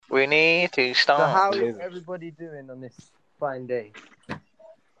We need to So start. how is Amazing. everybody doing on this fine day?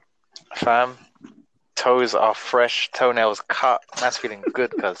 Fam, toes are fresh, toenails cut. Man's feeling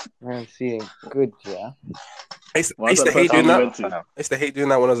good, cuz. I'm feeling good, yeah. I used What's to that hate first doing time you that. went to? I used to hate doing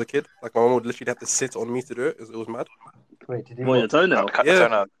that when I was a kid. Like my mom would literally have to sit on me to do it. It was mad. Wait, to do What, your toenail? Cut Yeah. the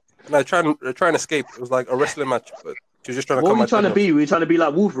toenail. And I try and escape. It was like a wrestling match, but she was just trying to What cut were my you trying to toenails. be? Were you trying to be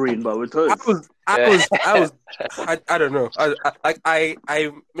like Wolverine, but with toes? I don't know.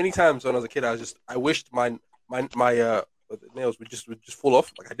 I many times when I was a kid, I wished my nails would just fall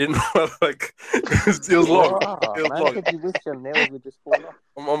off. Like I didn't know, like it was long. Wow, It was man, long. could you wish your nails would just fall off?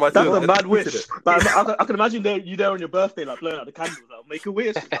 On my That's toes. a I mad twisted wish. it. But I can imagine you there on your birthday, like blowing out the candles. Like, make a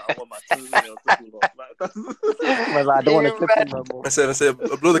wish. Like, I want my toenails to fall off. Like, that's... Well, I don't want to clip them no more. I said,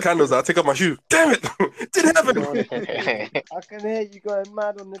 blow the candles out. Take off my shoe. Damn it! Didn't happen. I can hear you going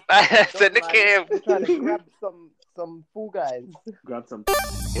mad on the. I said, look at him. You're trying to grab some fool guys. Grab some.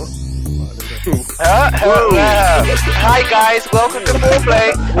 Hi guys, welcome to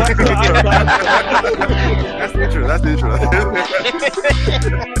Foreplay. That's the intro. That's the intro.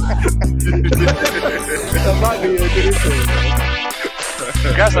 That might be a good intro.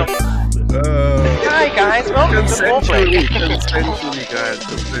 Grab some. Hi guys, welcome to Foreplay. Consensually, guys.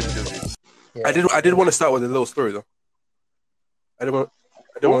 Consensually. Yeah. I did want to start with a little story though. I didn't want.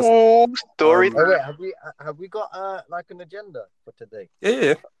 Ooh, story. Oh wait, have we got like an agenda for today?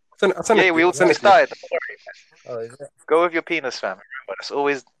 Yeah. Yeah, we all started. Oh, is it? Go with your penis, fam. That's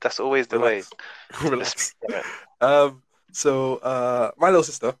always the way. Relax. So my little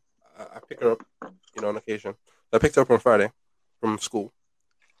sister, I pick her up, on occasion. I picked her up on Friday from school,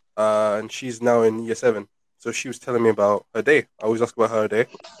 and she's now in year 7. So she was telling me about her day. I always ask about her day.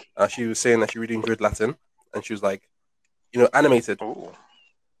 She was saying that she really enjoyed Latin, and she was like, animated. Ooh.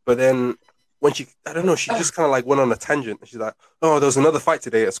 But then when she just kind of like went on a tangent. And she's like, "Oh, there was another fight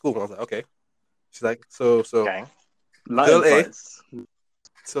today at school." And I was like, "Okay." She's like, "So Gang. girl A,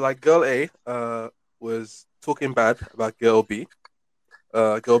 girl A was talking bad about girl B.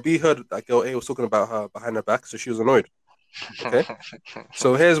 Girl B heard that girl A was talking about her behind her back, so she was annoyed. Okay,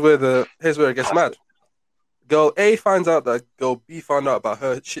 so here's where it gets mad. Girl A finds out that girl B found out about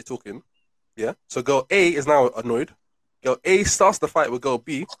her shit talking. Yeah, so girl A is now annoyed. Girl A starts the fight with girl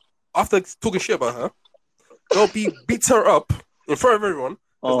B. After talking shit about her, girl B beats her up in front of everyone.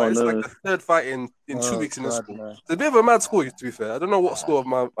 It's like the third fight in 2 weeks in the school. No. It's a bit of a mad school, to be fair. I don't know what school of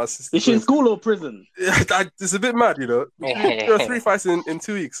my sister. Is she in school or prison? It's a bit mad, There are 3 fights in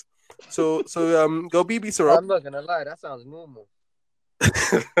 2 weeks. So girl B beats her up. I'm not gonna lie, that sounds normal.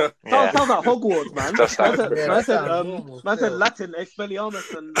 Sounds like Hogwarts, man. That's Man that said, sounds normal man said still. Latin,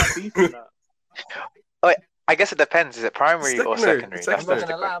 Expelliarmus, and beef and that. I guess it depends. Is it primary or secondary? Secondary. I'm That's not the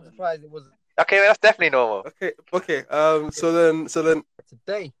gonna lie, I'm question. surprised it was Okay, that's definitely normal. Okay. So then,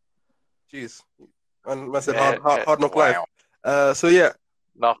 today. jeez, man said hard knock life. Wow. So yeah.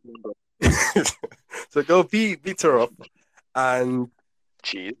 Nothing. So girl B beats her up, and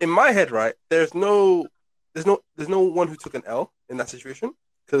Jeez. in my head, right, there's no one who took an L in that situation,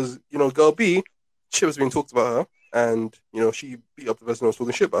 because girl B, shit was being talked about her, and she beat up the person who was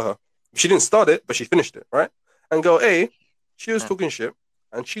talking shit about her. She didn't start it, but she finished it, right? And girl A, she was talking shit,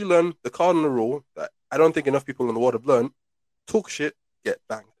 and she learned the cardinal rule that I don't think enough people in the world have learned: talk shit, get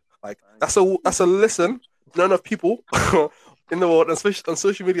banged. Like that's a lesson not enough people in the world, especially on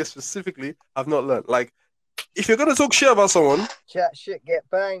social media specifically, have not learned. Like, if you're gonna talk shit about someone, Chat shit, get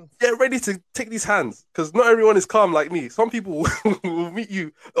banged. get ready to take these hands, because not everyone is calm like me. Some people will meet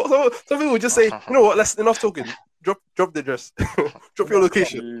you. Some people will just say, "You know what? Let's enough talking. Drop the address. Drop your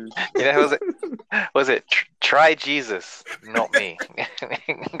location." Was it try Jesus, not me?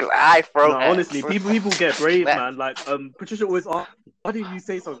 I No, honestly, people get brave, man. Like, Patricia always asks, "Why did you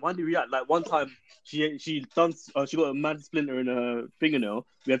say something? Why did you react?" Like one time, she got a mad splinter in her fingernail.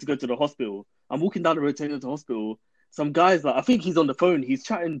 We had to go to the hospital. I'm walking down the road taking her to the hospital. Some guy's like, I think he's on the phone. He's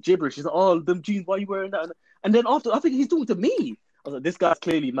chatting gibberish. He's like, "Oh, them jeans, why are you wearing that?" And then after, I think he's talking to me. I was like, this guy's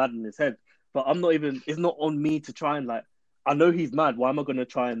clearly mad in his head. But I'm not even. It's not on me to try and like. I know he's mad. Why am I gonna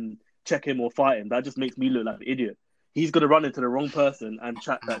try and check him or fight him? That just makes me look like an idiot. He's gonna run into the wrong person and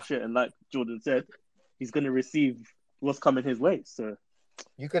chat that shit. And like Jordan said, he's gonna receive what's coming his way. So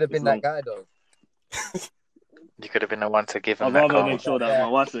You could have been that guy though. You could have been the one to give him I'd that rather call. make sure that my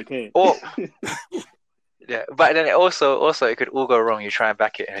wife's okay. Or yeah, but then it also it could all go wrong. You try and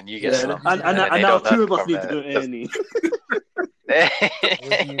back it, and you get slumped. And they now don't two learn of us from need to go it. A&E.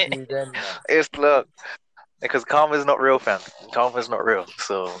 What do you do then? Man? It's look, because karma's not real, fam. Karma's not real,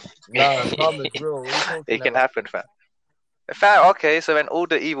 so Nah, karma's real. What are you talking it can about? happen, fam. Okay, so then all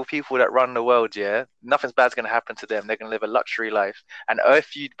the evil people that run the world, yeah, nothing's bad's gonna happen to them. They're gonna live a luxury life. And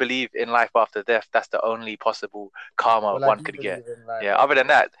if you believe in life after death, that's the only possible karma Well, I one do could believe get. in life Yeah. after Other than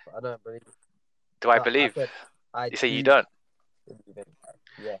that, death, but I don't believe. do I No, believe? said I You say you do don't. believe in life.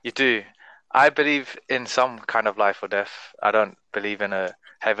 Yeah. You do. I believe in some kind of life or death. I don't believe in a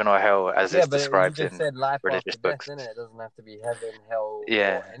heaven or hell as Yeah, it's but you described just in said life religious after death, books. innit? It doesn't have to be heaven, hell,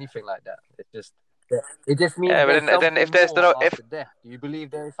 Yeah. or anything like that. It just means Yeah, but there's then something if there's more no if after death. Do you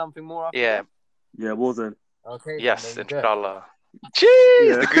believe there is something more after yeah, death? Yeah, Warzone. Okay, then yes, there you go. inshallah. Jeez,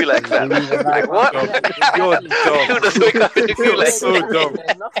 Yeah. the gulag You fam. believe in life Like what? after death. You're Exactly. dumb. Who does wake up in the You're gulag? so dumb.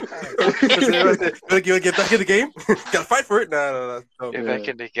 There's nothing else. You want to get back in the game? Gotta fight for it? No, that's dumb. You're Yeah. back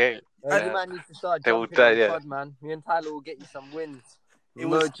in the game. You Yeah. man needs to start They will jumping die, on yeah. COD, man. Me and Tyler will get you some wins. It No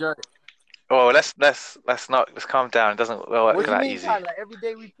was- joke. Oh, let's calm down. It doesn't work What do you that mean, easy. Tyler? Every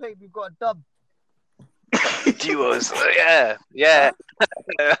day we play, we've got a dub. Duos, yeah,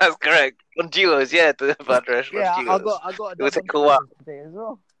 that's correct. On duos, yeah, the Badresh. Yeah, on I duos. got a It was dub a co-op. today as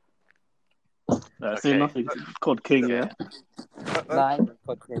well. Say Okay. nothing. COD King, Yeah. Nah, I ain't no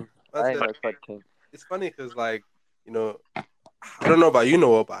COD king. That's I ain't it. no COD king. It's funny because, like, you know, I don't know about you,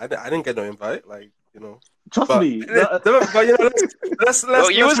 Noah, but I didn't get no invite. Like, you know, Trust but, me. but you know, let's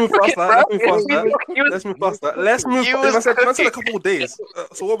Well, you let's was move past cooking, that. bro. Let's move past that. You was Let's move past that. Let's move. You Man was said a cooking. couple of days.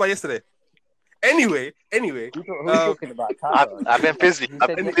 So what about yesterday? Anyway, Who you Um, talking about, Tyler? I've been busy. Who I've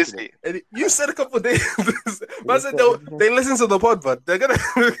said been yesterday? busy. and you said a couple of days. Man said they listen to the pod, but they're gonna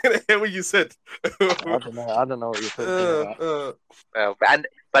hear what you said. I don't know what you're talking about.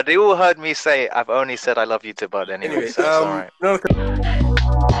 But they all heard me say I've only said I love you to Bud anyway, Anyway, so it's all right.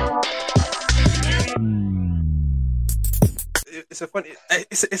 no, it's a funny.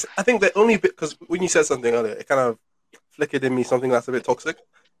 It's. I think the only bit because when you said something earlier, it kind of flickered in me something that's a bit toxic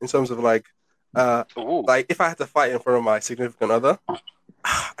in terms of like Ooh. if I had to fight in front of my significant other,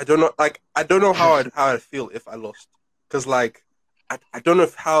 I don't know. Like I don't know how I'd feel if I lost because like I don't know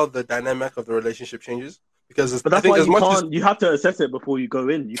how the dynamic of the relationship changes because But I that's think why as you much can't. as You have to assess it before you go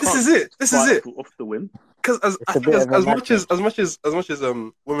in. You this can't is it. This is fight it. off the whim. Because a bit of a as much as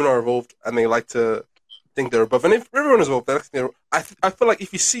women are involved and they like to think they're above, and if everyone is involved, I feel like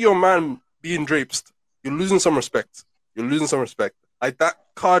if you see your man being draped, you're losing some respect. You're losing some respect. Like that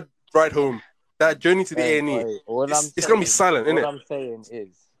card ride home, that journey to the Hey, A&E, hey, all I'm it's gonna be silent, saying- isn't What it? I'm saying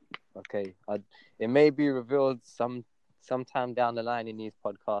is, okay, it may be revealed sometime down the line in these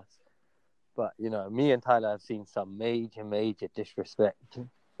podcasts, but you know, me and Tyler have seen some major disrespect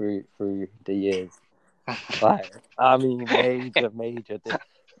through the years. Like, I mean, major.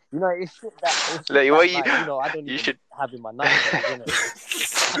 You know, it's shit that Like, like, what you know, I don't you even should- have in my nightmares, you know.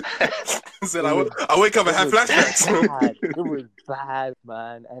 Said I wake up and have flashbacks. It was bad,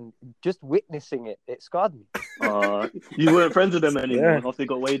 man, and just witnessing it scarred me. You weren't friends with them anymore Yeah. after they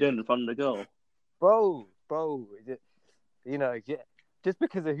got weighed in front of the girl. Bro, you know, just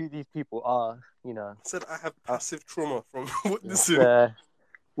because of who these people are, you know, Said I have passive trauma from it's, witnessing.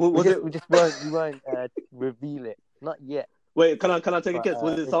 Was we won't reveal it, not yet. Wait, can I take a But, guess?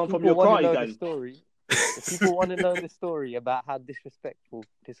 Was it if someone from people your wanna karate know gang? the story, if people want to know the story about how disrespectful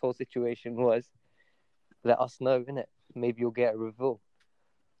this whole situation was, let us know, innit? Maybe you'll get a reveal.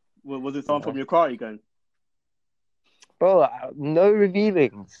 Was it someone from your karate gang? Bro, no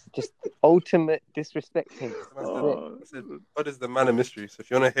revealings, just ultimate disrespecting. I said, what is the man of mystery? So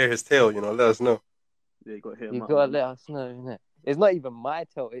if you want to hear his tale, let us know. Yeah, you got to hear You him gotta out. let us know, innit? It's not even my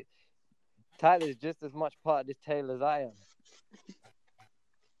tale. Tyler's just as much part of this tale as I am.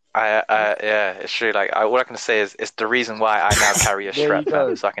 Yeah, it's true. Like, all I can say is it's the reason why I now carry a There strap, you go.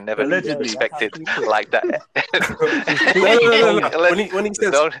 fam, so I can never be Allegedly. respected That's how people- like that. No. When he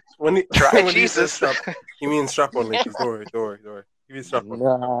says Don't when he try when he Jesus. says strap, he means strap on, ladies. Don't worry. He means strap on.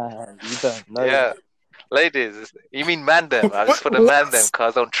 Nah, you don't know. Yeah. Ladies, you mean man them? I just put the man them,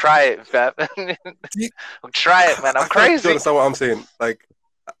 cause don't try it, fam. Don't try it, man. I'm I feel like you crazy. understand what I'm saying? Like,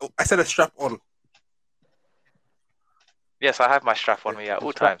 I said a strap on. Yes, I have my strap on me at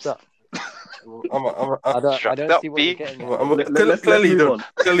all Strapped times. up. I don't strapped up, see what you're B. getting at. Let's clearly you move don't. on.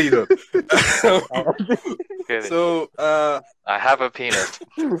 Clearly you don't. Clearly. So, I have a penis.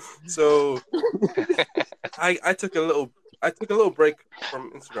 So I took a little break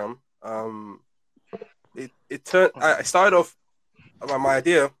from Instagram. It turned. I started off. My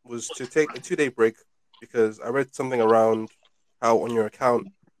idea was to take a 2-day break because I read something around how on your account,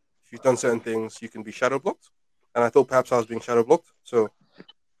 if you've done certain things, you can be shadow blocked, and I thought perhaps I was being shadow blocked. So,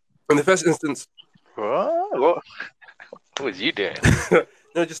 in the first instance, What was you doing?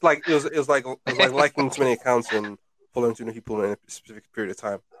 just like it was like liking too many accounts and following too many people in a specific period of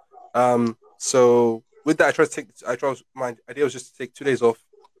time. So with that, my idea was just to take 2 days off,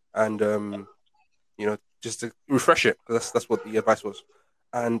 and just to refresh it, because that's what the advice was.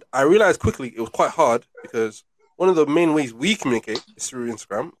 And I realized quickly it was quite hard, because one of the main ways we communicate is through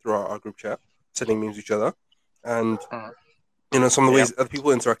Instagram, through our group chat, sending memes to each other, and some of the ways other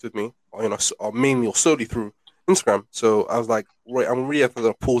people interact with me, are mainly or solely through Instagram. So I was like, right, I'm really have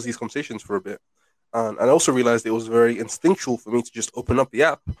to pause these conversations for a bit. And I also realized it was very instinctual for me to just open up the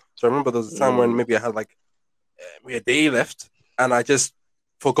app. So I remember there was a time when maybe I had maybe a day left, and I just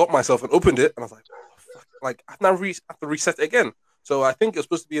forgot myself and opened it, and I was like, oh, fuck. Like I have to reset it again. So I think it was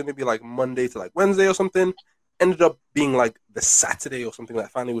supposed to be maybe like Monday to like Wednesday or something. Ended up being like the Saturday or something that I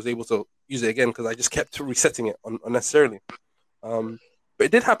finally was able to use it again, because I just kept resetting it unnecessarily. But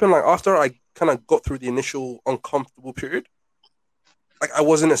it did happen like after I kind of got through the initial uncomfortable period. Like I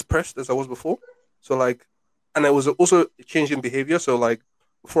wasn't as pressed as I was before. So and it was also a change in behavior. So like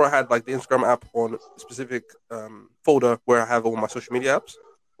before I had like the Instagram app on a specific folder where I have all my social media apps,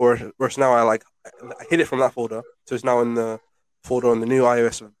 whereas now I hid it from that folder, so it's now in the folder on the new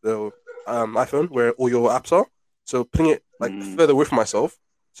iOS of the iPhone where all your apps are. So putting it further away from myself,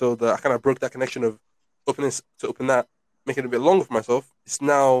 so that I kind of broke that connection of open that, making it a bit longer for myself. It's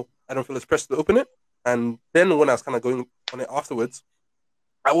now I don't feel as pressed to open it. And then when I was kind of going on it afterwards,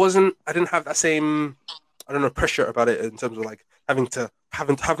 I didn't have that same, I don't know, pressure about it in terms of like having to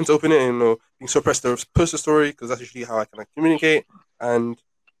open it and being so pressed to post a story, because that's usually how I kind of communicate. And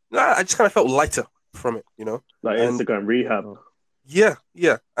I just kind of felt lighter from it, Like Instagram rehab. Yeah.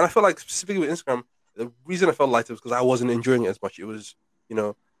 And I felt like specifically with Instagram, the reason I felt lighter was because I wasn't enjoying it as much. It was,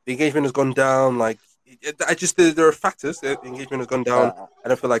 the engagement has gone down. Like, there are factors. The engagement has gone down. I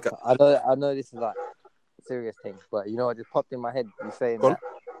don't feel like I know this is like a serious thing, but what just popped in my head? You saying that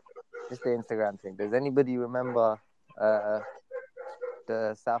just the Instagram thing. Does anybody remember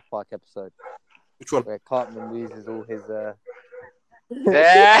the South Park episode? Which one? Where Cartman loses all his.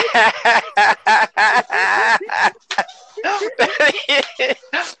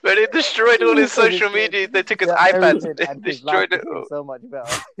 But they destroyed all his social media. They took his iPad. They destroyed it all. So much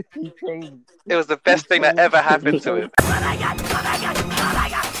better. He changed. It was the best thing that ever happened to him.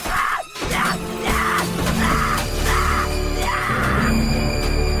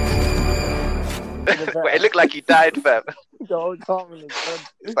 But it looked like he died, fam. The whole Cartman is gone.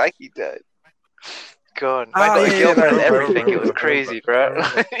 It's like he died. God, I got a girlfriend and everything. It was crazy, bro.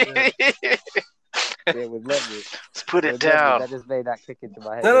 It was lovely. Let's put it down. That just made that click into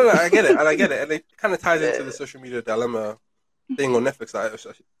my head. No, I get it, and it kind of ties into the social media dilemma thing on Netflix.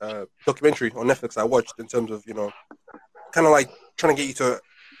 Documentary on Netflix I watched, in terms of kind of like trying to get you to,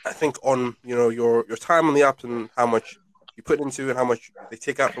 I think, on your time on the apps and how much you put into and how much they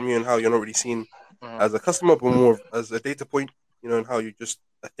take out from you, and how you're not really seen as a customer, but more as a data point, and how you're just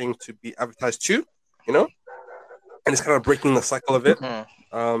a thing to be advertised to, and it's kind of breaking the cycle of it.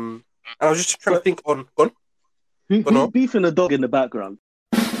 And I was just trying to think on. Who's beefing a dog in the background?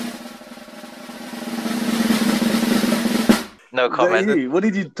 No comment. What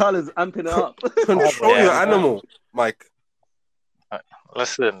did you tell us? Amping it up. Control your animal, Mike.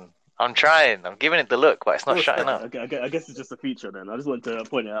 Listen, I'm trying. I'm giving it the look, but it's not shutting up. Okay, I guess it's just a feature then. I just wanted to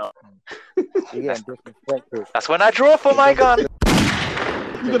point it out. Yeah, disrespectful. That's when I draw for my gun.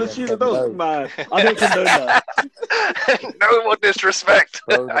 You're gonna shoot a dog, man. I don't condone that. No more disrespect.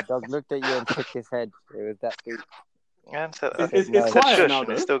 Bro, the dog looked at you and shook his head. It was that big. Yeah, it's quiet now,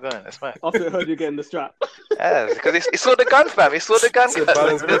 though. It's still going. It's fine. After it heard you getting the strap. Yeah, because it saw the gun, fam. It saw the gun.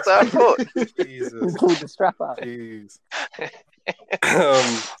 That's what I thought. Jesus. He pulled the strap out. Jeez.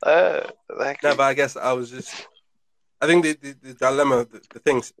 No, but I guess I think the dilemma, the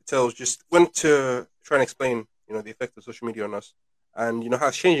things Tales just went to try and explain, the effect of social media on us, and how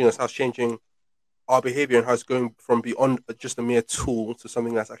it's changing us, how it's changing our behavior, and how it's going from beyond just a mere tool to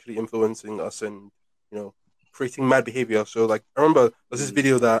something that's actually influencing us and creating mad behavior. So I remember there's this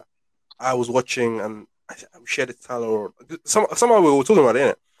video that I was watching, and I shared it to Tyler, or somehow we were talking about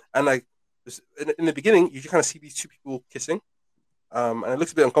it, innit? And in the beginning, you just kind of see these two people kissing, and it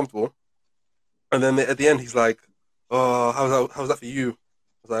looks a bit uncomfortable. And then at the end, he's like, "Oh, how's that for you?" I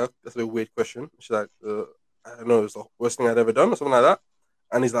was like, "That's a bit weird question." She's like, "I don't know, it's the worst thing I'd ever done," or something like that.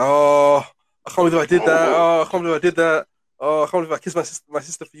 And he's like, "Oh, I can't believe I did that. Oh, I can't believe I did that. Oh, I can't believe I kissed my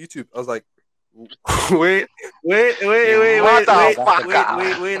sister for YouTube." I was like, wait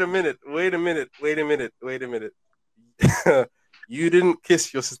a minute. You didn't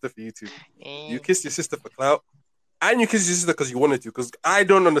kiss your sister for YouTube. You kissed your sister for clout, and you kissed your sister because you wanted to. Because I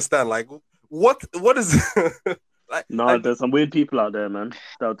don't understand, what is there's some weird people out there, man,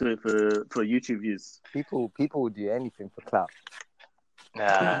 that'll do it for YouTube views. People will do anything for clout.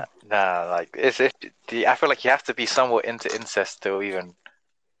 Nah. Like I feel like you have to be somewhat into incest to even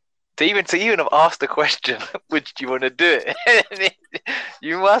have asked the question, would you want to do it?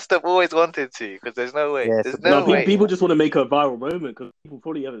 You must have always wanted to, because there's no way. Yeah, There's so no way. people just want to make a viral moment because people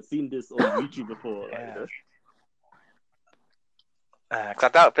probably haven't seen this on YouTube before. Like, Yeah. Because I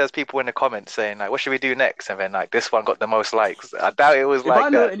doubt there's people in the comments saying like, "What should we do next?" And then like, this one got the most likes. I doubt it was if like I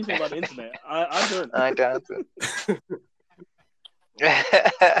know that. anything about the internet, I don't. I doubt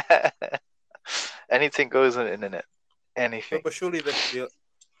it. Anything goes on the internet. Anything. But surely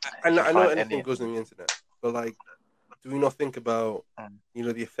I know anything goes on the internet, but like, do we not think about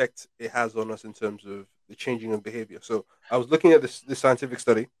the effect it has on us in terms of the changing of behavior? So I was looking at this scientific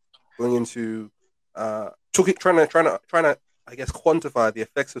study going into trying to I guess quantify the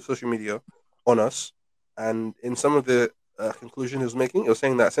effects of social media on us, and in some of the conclusion it was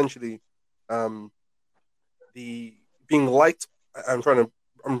saying that essentially the being liked. I'm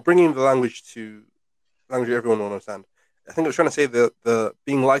bringing the language everyone will understand. I think I was trying to say that the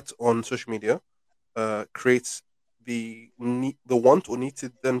being liked on social media creates the want or need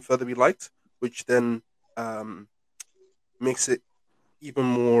to then further be liked, which then makes it even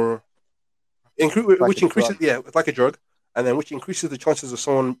more which increases it's like a drug, and then which increases the chances of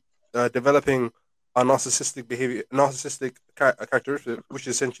someone developing a narcissistic characteristic, which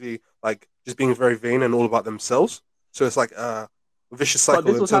is essentially like just being very vain and all about themselves. So it's like a vicious cycle.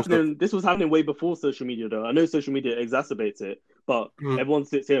 But this was happening way before social media, though. I know social media exacerbates it, but everyone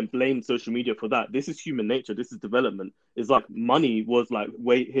sits here and blames social media for that. This is human nature. This is development. It's like money was like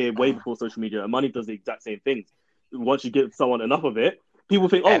way before social media, and money does the exact same things. Once you give someone enough of it, people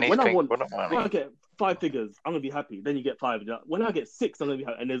think, when I get 5 figures, I'm gonna be happy. Then you get 5. When I get 6, I'm gonna be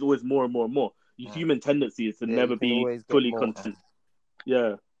happy. And there's always more and more and more. Your human tendency is to never be fully content.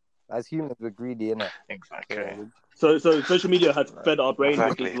 Yeah. As humans, we're greedy, innit? Exactly. So social media has fed our brain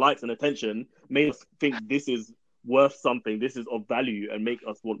with these likes and attention, made us think this is worth something, this is of value, and make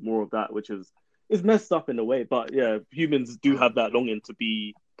us want more of that, which is messed up in a way. But yeah, humans do have that longing to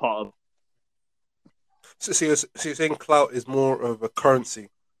be part of. So you're saying clout is more of a currency,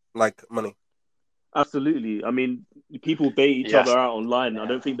 like money? Absolutely. I mean, people bait each other out online. I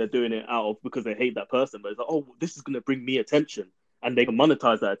don't think they're doing it out of because they hate that person, but it's like, oh, this is going to bring me attention, and they can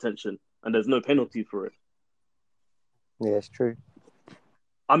monetize that attention, and there's no penalty for it. Yeah, it's true.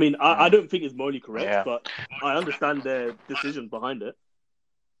 I mean, I don't think it's morally correct, but I understand their decision behind it.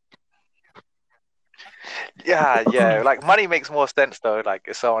 Yeah. Like, money makes more sense, though. Like,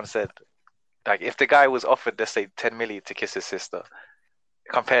 if someone said, like, if the guy was offered, let's say, 10 million to kiss his sister,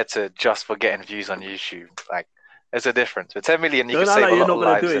 compared to just for getting views on YouTube, like, there's a difference. With 10 million, you can save a lot of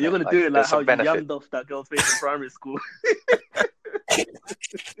lives. You're going to do it like how you yammed off that girl's face in primary school. 10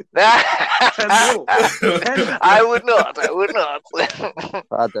 mil. I would not.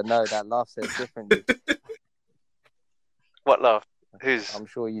 I don't know. That laugh says differently. What laugh? Who's? I'm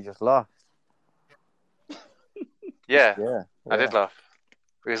sure you just laughed. Yeah. I did laugh.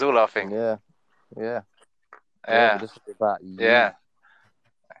 We was all laughing. Yeah. This is about you. Yeah.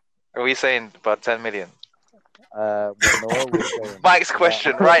 Are we saying about 10 million? Mike's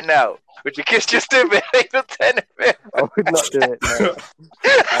question right now. Would you kiss your stupid for 10 million? I would not do it. No.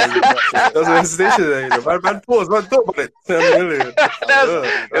 That was a hesitation there. Man, pause. Man, talk about it. 10 million.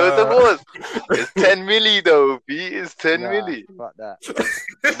 It was a pause. It's 10 milli though, B. It's 10 milli. Fuck that.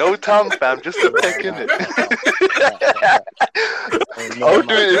 No tongue, fam. Just a peck in it. I'll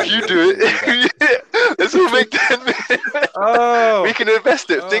do it if you do it. Let's all make 10 million. Oh. We can invest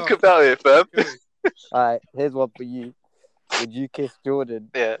it. Think about it, fam. Okay. Alright, here's one for you. Would you kiss Jordan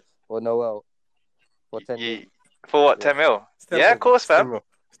or Noel for 10 mil? For what, 10 mil? Yeah, of course, fam.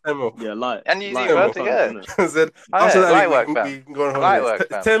 10 mil. Yeah, light. And you both together. After light that, work, we can go on light holidays. work,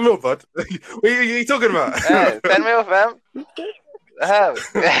 fam. 10 mil, bud. What are you talking about? 10 mil, fam.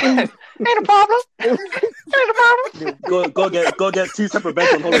 Ain't a problem. Go get 2 separate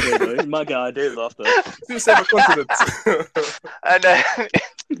beds on holiday, though. You might get ideas after. 2 separate continents. And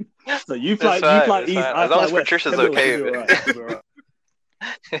so you fly east, I as long fly as west. Patricia's okay with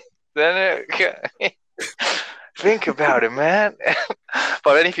it. Then think about it, man.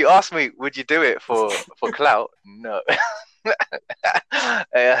 But then if you ask me, would you do it for clout? No.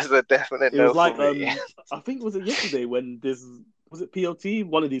 That's a definite no. It was like for me. I think was it yesterday when was it PLT?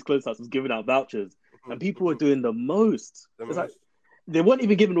 One of these clothes houses was giving out vouchers, and people were doing the most. It's like they weren't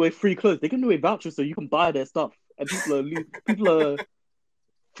even giving away free clothes; they're giving away vouchers so you can buy their stuff, and people are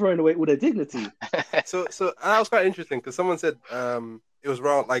throwing away all their dignity. So that was quite interesting because someone said it was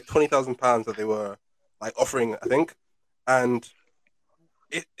around like £20,000 that they were like offering, I think, and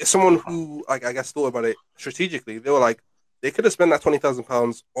it's someone who like I guess thought about it strategically. They were like, they could have spent that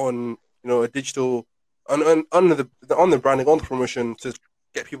 £20,000 on a digital on the branding, on the promotion to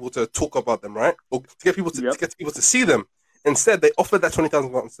get people to talk about them, right? Or to get people to see them. Instead, they offered that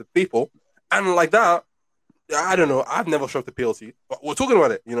 £20,000 to people, and like that, I don't know. I've never shopped a PLC, but we're talking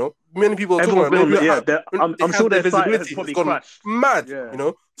about it. Many people are talking about it. I'm sure their site has probably crashed. Mad,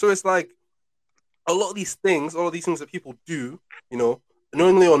 So it's like a lot of these things that people do,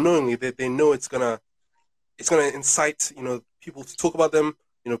 knowingly or unknowingly, they know it's gonna incite, people to talk about them,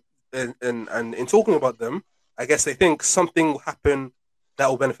 and in talking about them, I guess they think something will happen that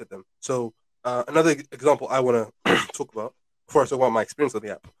will benefit them. So another example I want to talk about before I talk about my experience on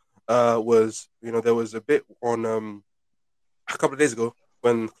the app was, there was a bit on a couple of days ago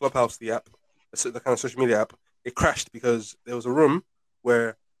when Clubhouse, the app, the kind of social media app, it crashed because there was a room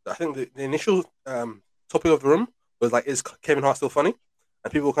where I think the initial topic of the room was like, is Kevin Hart still funny?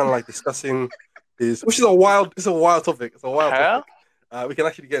 And people were kind of like discussing this, which is a wild topic. It's a wild topic. We can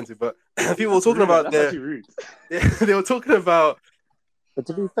actually get into, but people were talking about they were talking about. But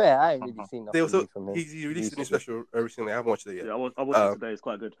to be fair, I ain't really seen nothing from him. He released a new special recently. I haven't watched it yet. Yeah, I watched it today. It's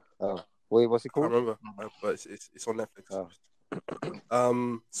quite good. Oh, wait, what's it called? I remember, but it's on Netflix. Oh.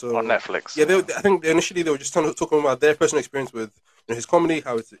 So on Netflix. Yeah, I think initially they were just talking about their personal experience with his comedy,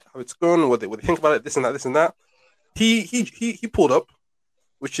 how it's gone, what they think about it, this and that. He pulled up,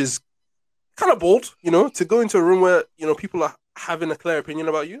 which is kind of bold, to go into a room where people are having a clear opinion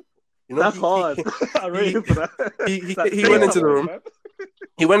about you. That's hard. I rate him for that. He went into the room.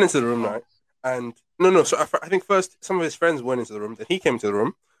 He went into the room, right? And no. So I think first some of his friends went into the room, then he came to the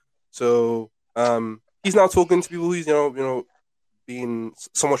room. So he's now talking to people who's being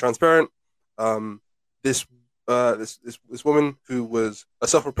somewhat transparent. This woman who was a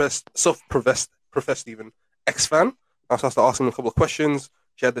self-professed even ex-fan. I started asking him a couple of questions.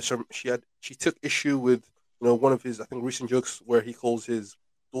 She took issue with one of his, I think, recent jokes where he calls his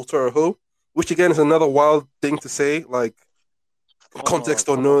daughter a hoe, which again is another wild thing to say. Like, context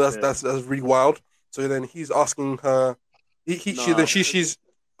or no, that's really wild. So then he's asking her. She's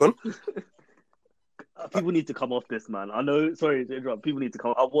gone. People need to come off this, man. I know. Sorry to interrupt. People need to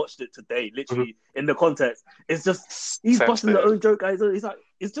come. I watched it today, literally in the context. It's just he's busting their own joke, guys. He's like,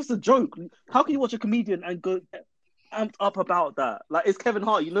 it's just a joke. How can you watch a comedian and go amped up about that? Like, it's Kevin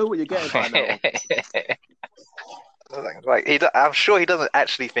Hart. You know what you're getting by now. I'm sure he doesn't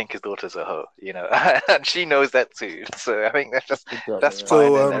actually think his daughter's a hoe, and she knows that too. So I think that's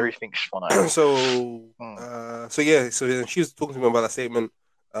fine, and everything's fine. So then she was talking to me about that statement,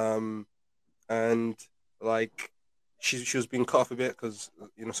 and like she was being cut off a bit because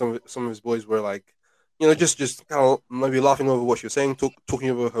some of his boys were like, just kind of maybe laughing over what she was saying, talking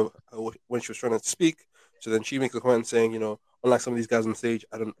over her when she was trying to speak. So then she makes a comment saying, unlike some of these guys on stage,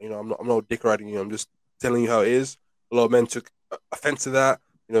 I'm not dick riding you. I'm just telling you how it is. A lot of men took offense to that.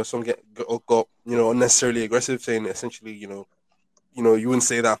 Some got unnecessarily aggressive, saying essentially, you wouldn't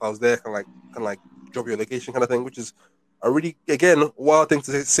say that if I was there, kind of like drop your location kind of thing, which is a really, again, wild thing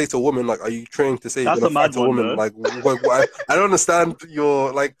to say to a woman. Like, are you trained to say you're going to fight a woman? Though. Like, why? I don't understand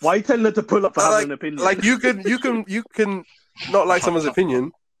your like. Why are you telling her to pull up for having an opinion? Like, you can not like someone's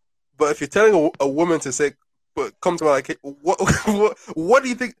opinion, but if you're telling a woman to say, but come to me like, what do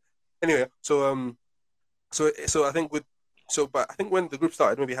you think? Anyway, So I think but I think when the group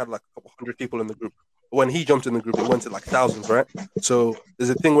started, maybe had like a couple hundred people in the group. When he jumped in the group, it went to like thousands, right? So there's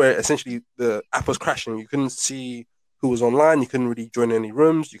a thing where essentially the app was crashing. You couldn't see who was online. You couldn't really join any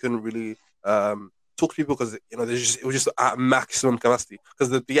rooms. You couldn't really talk to people because it was just at maximum capacity because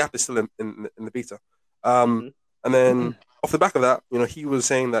the app is still in the beta. And then off the back of that, he was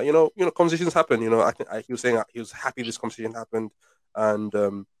saying that conversations happen. He was saying that he was happy this conversation happened, and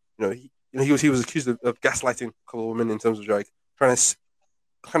he was accused of gaslighting a couple of women in terms of like trying to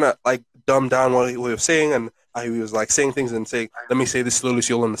kind of like dumb down what he was saying, and he was like saying things and saying, "Let me say this slowly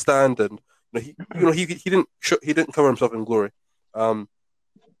so you'll understand." And he didn't cover himself in glory. But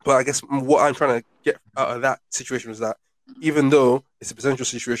I guess what I'm trying to get out of that situation was that even though it's a potential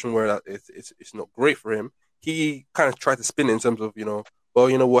situation where it's not great for him, he kind of tried to spin it in terms of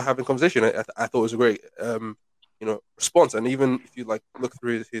we're having a conversation. I thought it was a great response, and even if you like look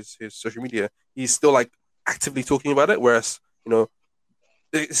through his social media, he's still like actively talking about it. Whereas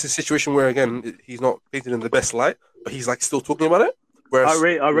it's a situation where again he's not painted in the best light, but he's like still talking about it. Whereas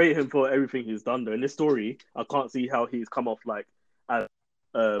I rate him for everything he's done though. In this story, I can't see how he's come off like as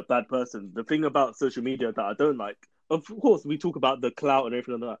a bad person. The thing about social media that I don't like, of course, we talk about the clout and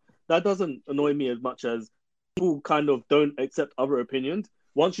everything like that. That doesn't annoy me as much as people kind of don't accept other opinions.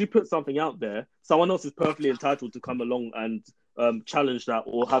 Once you put something out there, someone else is perfectly entitled to come along and challenge that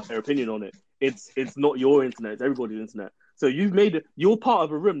or have their opinion on it. It's not your internet; it's everybody's internet. So you're part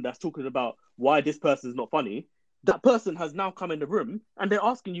of a room that's talking about why this person is not funny. That person has now come in the room and they're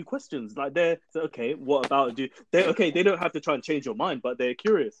asking you questions. Like okay, what about they don't have to try and change your mind, but they're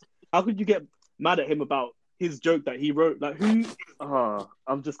curious. How could you get mad at him about his joke that he wrote? Like who?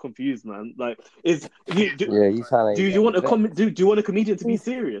 I'm just confused, man. Like do you want a comedian to be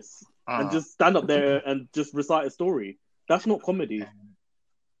serious and just stand up there and just recite a story? That's not comedy.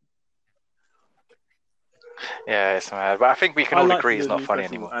 Yeah, it's mad. But I think we can all agree he's not funny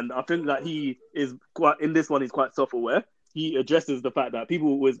anymore. And I think that he is quite, in this one, he's quite self-aware. He addresses the fact that people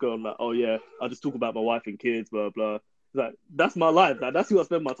always go on like, oh yeah, I just talk about my wife and kids, blah, blah. Like, that's my life. Like, that's who I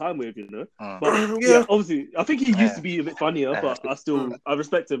spend my time with, you know? But yeah, obviously, I think he used to be a bit funnier, but I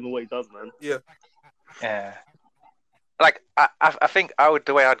respect him and what he does, man. Yeah. Yeah. Like, I think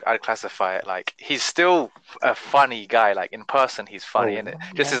the way I'd classify it, like, he's still a funny guy. Like, in person, he's funny, innit?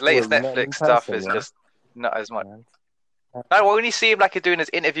 Just his latest Netflix stuff is just not as much. No, when you see him like doing his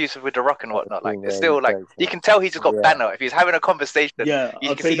interviews with The Rock and whatnot, like it's still like you can tell he's just got banter. If he's having a conversation, you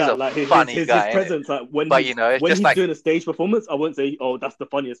can see he's a funny guy. His presence, like when he's doing a stage performance, I won't say, "Oh, that's the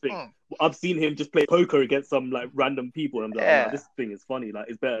funniest thing." I've seen him just play poker against some like random people, and I'm like, oh, "This thing is funny. Like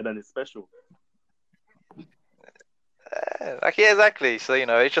it's better than his special." Exactly. So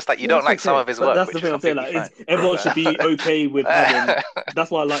it's just like you don't like some of his work. That's the thing I'm saying. Like, everyone should be okay with having. That's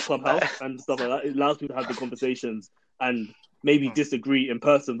why I like Clubhouse and stuff like that. It allows people to have the conversations and maybe disagree in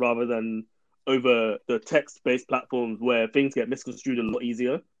person rather than over the text-based platforms where things get misconstrued a lot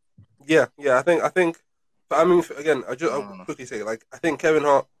easier. Yeah. I think. But I mean, again, I'll quickly say, like, I think Kevin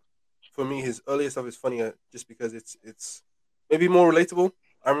Hart, for me, his earlier stuff is funnier just because it's maybe more relatable.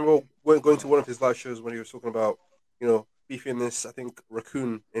 I remember going to one of his live shows when he was talking about, beefing this, I think,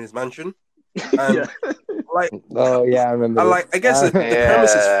 raccoon in his mansion. And like, I remember. I guess the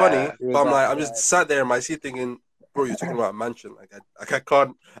premise is funny, but I'm just sat there in my seat thinking, bro, you're talking about a mansion. Like, I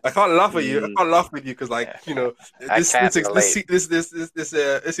can't laugh at you. I can't laugh with you because, like, this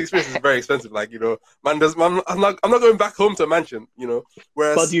experience is very expensive. Like, I'm not going back home to a mansion.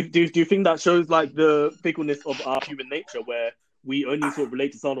 Whereas, but do you think that shows like the fickleness of our human nature, where we only sort of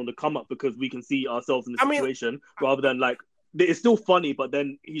relate to someone on the come up because we can see ourselves in the situation, rather than like it's still funny, but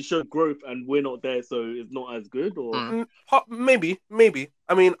then he showed growth and we're not there, so it's not as good. Or maybe.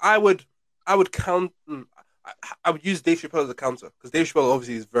 I mean, I would count. I would use Dave Chappelle as a counter because Dave Chappelle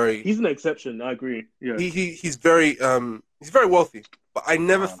obviously is very. He's an exception. I agree. Yeah. He's very wealthy, but I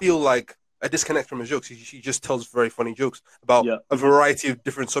never feel like a disconnect from his jokes. He just tells very funny jokes about a variety of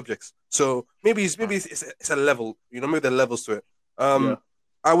different subjects. So maybe it's a level. Maybe there are levels to it.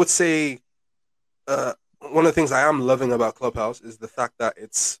 I would say one of the things I am loving about Clubhouse is the fact that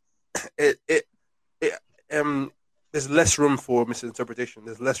there's less room for misinterpretation.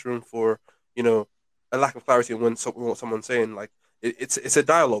 There's less room for a lack of clarity on what someone's saying. Like it's a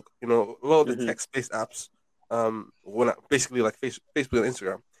dialogue. A lot of the text-based apps, basically like Facebook and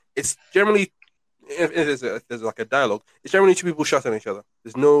Instagram, it's generally if there's like a dialogue, it's generally two people shouting at each other.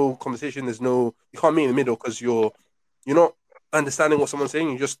 There's no conversation. You can't meet in the middle because you're not understanding what someone's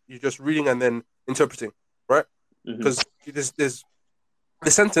saying. You're just reading and then interpreting, right? Because there's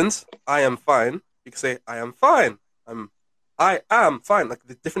the sentence "I am fine." You can say "I am fine." I am fine. Like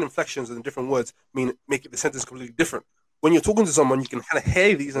the different inflections and the different words make the sentence completely different. When you're talking to someone, you can kind of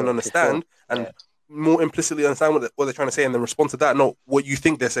hear these and understand and more implicitly understand what they're trying to say and then respond to that, not what you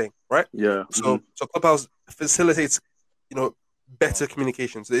think they're saying, right? Yeah. So Clubhouse facilitates, better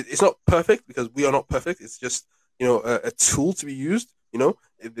communications. It's not perfect because we are not perfect. It's just a tool to be used.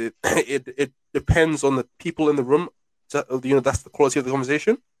 It depends on the people in the room. That's the quality of the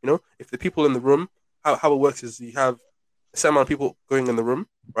conversation. If the people in the room, how it works is you have a certain amount of people going in the room,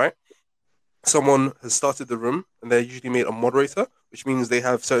 right? Someone has started the room and they're usually made a moderator, which means they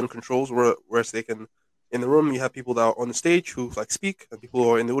have certain controls whereas they can, in the room, you have people that are on the stage who like speak and people who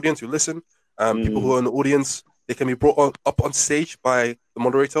are in the audience who listen. People who are in the audience, they can be brought up on stage by the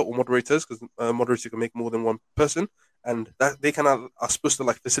moderator or moderators because moderator can make more than one person. And that they are supposed to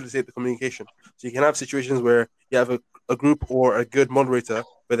like facilitate the communication. So you can have situations where you have a group or a good moderator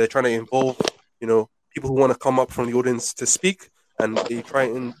where they're trying to involve, people who want to come up from the audience to speak, and they try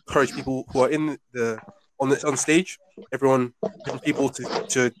and encourage people who are on stage, different people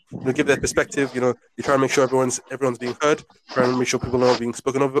to give their perspective. They try and make sure everyone's being heard, try and make sure people are not being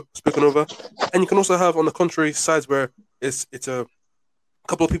spoken over. And you can also have on the contrary sides where it's a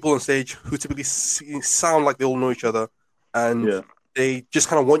couple of people on stage who typically sound like they all know each other, and they just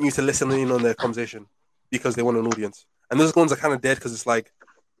kind of want you to listen in on their conversation because they want an audience. And those ones are kind of dead because it's like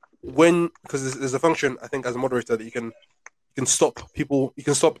because there's a function I think as a moderator that you can stop people, you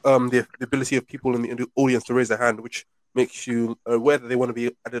can stop the ability of people in the audience to raise their hand, which makes you aware that they want to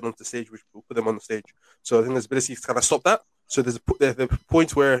be added onto the stage, which will put them on the stage. So I think there's ability to kind of stop that. So there's the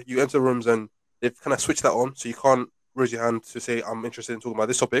point where you enter rooms and they've kind of switched that on, so you can't raise your hand to say I'm interested in talking about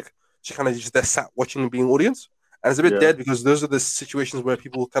this topic. So you kind of just there sat watching and being audience, and it's a bit dead because those are the situations where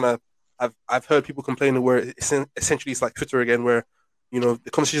people kind of I've heard people complaining where essentially it's like Twitter again, where the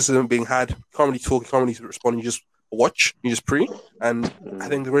conversations isn't being had, you can't really talk, you can't really respond, you just watch, you just pre. And I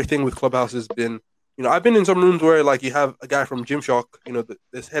think the great thing with Clubhouse has been, I've been in some rooms where like you have a guy from Gymshark,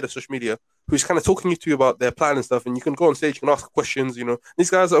 this head of social media, who's kind of talking to you about their plan and stuff, and you can go on stage, you can ask questions.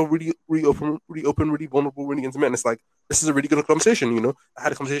 These guys are really, really open, really vulnerable, really intimate, and it's like this is a really good conversation. I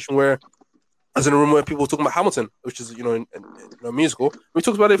had a conversation where I was in a room where people were talking about Hamilton, which is a musical. We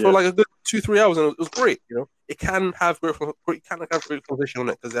talked about it for like a good 2-3 hours, and it was great. It can have great conversation on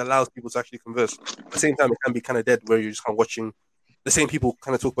it because it allows people to actually converse. At the same time, it can be kind of dead where you're just kind of watching the same people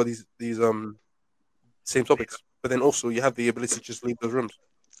kind of talk about these same topics, but then also you have the ability to just leave those rooms.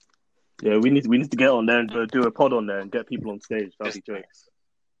 Yeah, we need to get on there and do a pod on there and get people on stage. That'd be jokes.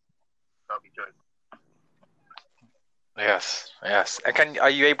 Yes. And are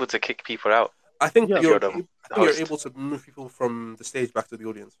you able to kick people out? I think you're able to move people from the stage back to the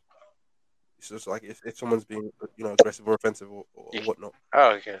audience. It's just like if someone's being aggressive or offensive or whatnot.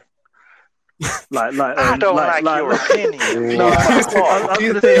 Oh, okay. I don't like your opinion. No,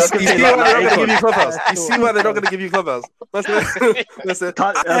 You see why they're not going to give you Clubhouse? Mike's gonna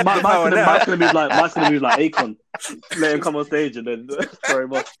move like Akon. Let him come on stage and then throw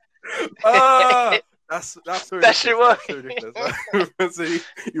him off. That's so that shit was ridiculous. So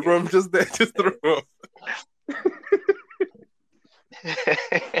you brought him just there, just throw him off.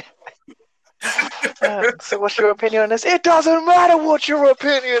 So what's your opinion on this? It doesn't matter what your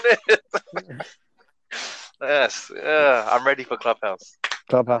opinion is. Yes, I'm ready for Clubhouse.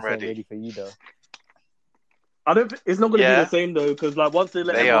 Clubhouse ain't ready for you though. It's not going to be the same though, because like once they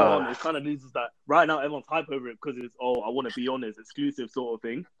let everyone on, it kind of loses that. Right now, everyone's hype over it because it's I want to be on this exclusive sort of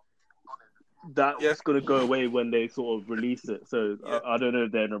thing. That's going to go away when they sort of release it. So I don't know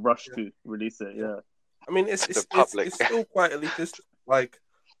if they're in a rush to release it. Yeah, I mean it's still quite elitist. Like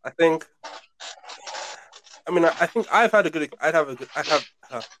I think I've had a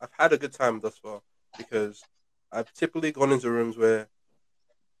good time thus far because I've typically gone into rooms where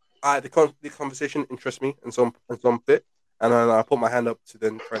the conversation interests me in some bit, and then I put my hand up to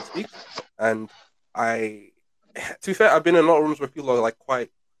then try and speak. And to be fair, I've been in a lot of rooms where people are like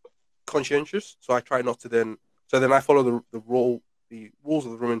quite conscientious, so I try not to then. So then I follow the rules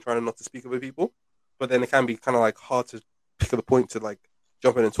of the room and trying not to speak over people. But then it can be kind of like hard to pick up the point to like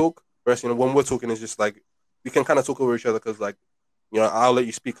jump in and talk. Whereas when we're talking, it's just like we can kind of talk over each other because like I'll let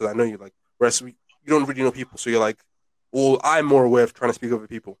you speak because I know you. Like whereas you don't really know people, so you're like, well, I'm more aware of trying to speak over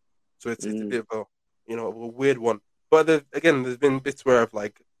people. So it's a bit of a weird one. But there's been bits where I've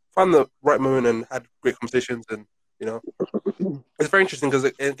like found the right moment and had great conversations, and it's very interesting because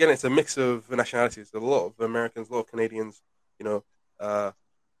again it's a mix of nationalities. There's a lot of Americans, a lot of Canadians, and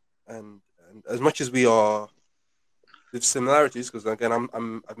as much as we are there's similarities because again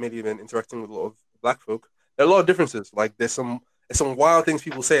I've maybe been interacting with a lot of black folk. There are a lot of differences. Like there's some wild things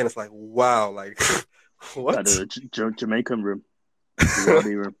people say, and it's like wow, like what? Jamaican room.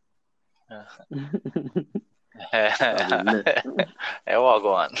 room. Hey, what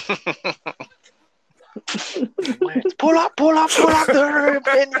go on? pull up the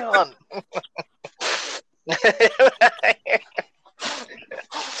opinion.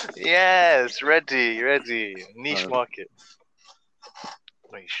 Yes, ready. Niche market.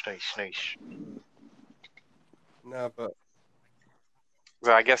 Niche. No, but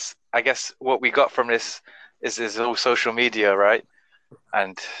well, I guess what we got from this is all social media, right?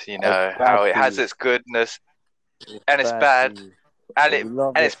 And how it has its goodness and it's bad, and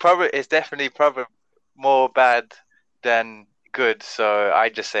it's definitely more bad than good. So I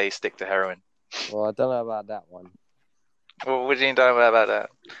just say stick to heroin. Well, I don't know about that one. Well, what do you know about that?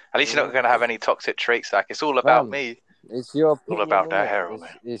 At least you're not going to have any toxic traits. Like it's all about me. It's your opinion. All about that heroin.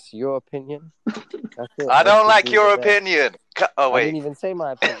 It's your opinion. That's it. I don't like your opinion. Oh wait, I didn't even say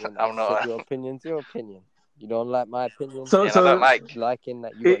my opinion. I'm not. Your opinion's your opinion. You don't like my opinion. So I don't like liking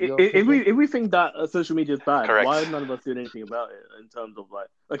that you. If we think that social media is bad, correct. why are none of us doing anything about it? In terms of like,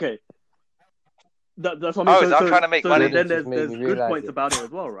 okay, that's what I mean. I'm trying to make money. Then there's good points about it as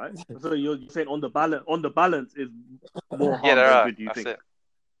well, right? So you're saying on the balance is more harm than good. You think? It.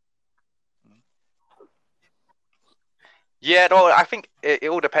 Yeah, no, I think it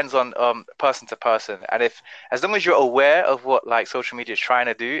all depends on person to person, and as long as you're aware of what like social media is trying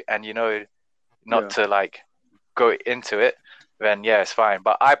to do, and not to like go into it, then yeah, it's fine.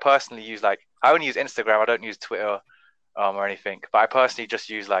 But I personally I only use Instagram. I don't use Twitter. or anything. But I personally just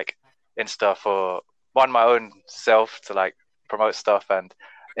use like Insta for my own self to like promote stuff, and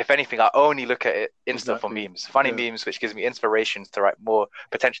if anything, I only look at it Insta for Exactly. memes, funny memes, which gives me inspirations to write more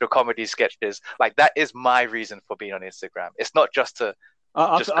potential comedy sketches. Like that is my reason for being on Instagram. It's not just to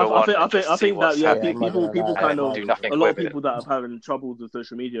just go on and just I see think that what's yeah, Yeah, I'm happening not people gonna lie, and that's kind then my of do reason. nothing a lot of with it. people that are having troubles with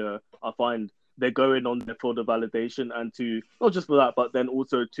social media, I find they're going on there for the validation and to not just for that, but then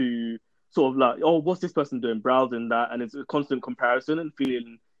also to sort of like, oh, what's this person doing? Browsing that, and it's a constant comparison and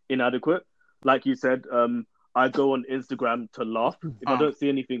feeling inadequate. Like you said, I go on Instagram to laugh. If I Mm. don't see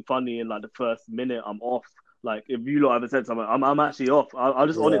anything funny in like the first minute, I'm off. Like if you lot haven't said something, I'm actually off. I'm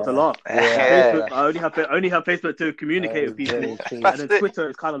just on it to Yeah, laugh. yeah, Facebook, I only have Facebook to communicate with that's people, very true. and That's then it. Twitter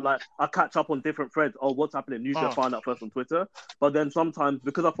is kind of like I catch up on different threads. Oh, what's happening? Usually I Mm. find out first on Twitter. But then sometimes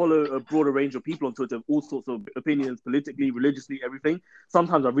because I follow a broader range of people on Twitter, all sorts of opinions, politically, religiously, everything.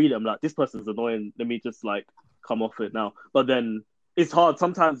 Sometimes I read it, I'm like, this person's annoying. Let me just like come off it now. But then it's hard.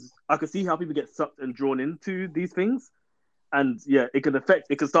 Sometimes I can see how people get sucked and drawn into these things, and yeah, it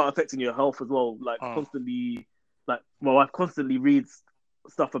can start affecting your health as well. Like Mm. constantly, like my wife constantly reads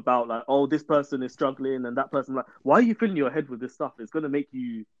stuff about like, oh, this person is struggling and that person like, why are you filling your head with this stuff? It's gonna make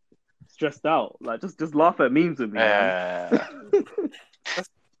you stressed out. Like just laugh at memes with me, man.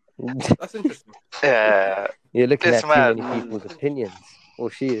 That's interesting. Yeah, You're looking it's at too mad. many people's opinions.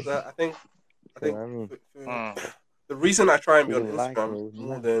 Or she is. I think You know what I mean? Mm. the reason I try and She be on didn't like Instagram her.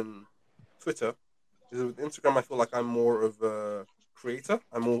 more than Twitter is that with Instagram I feel like I'm more of a creator.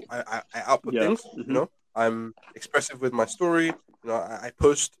 I output Yeah. things. You know, I'm expressive with my story. You know, I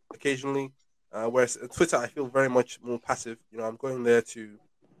post occasionally. Whereas at Twitter I feel very much more passive. You know, I'm going there to,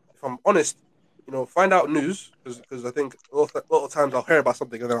 if I'm honest, you know, find out news because I think a lot of times I'll hear about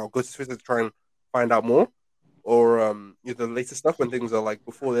something and then I'll go to Twitter to try and find out more, or either the latest stuff when things are like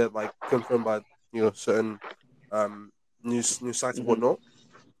before they're like confirmed by certain um news sites and whatnot.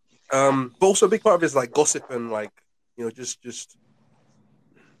 But also a big part of it is like gossip and like just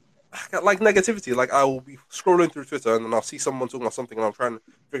like negativity. Like I will be scrolling through Twitter and then I'll see someone talking about something and I'm trying to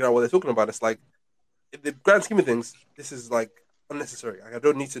figure out what they're talking about. It's like in the grand scheme of things, this is like unnecessary. Like, I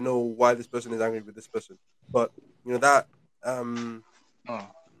don't need to know why this person is angry with this person. But that um Mm.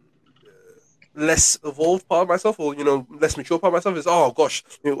 less evolved part of myself, or less mature part of myself, is, oh gosh,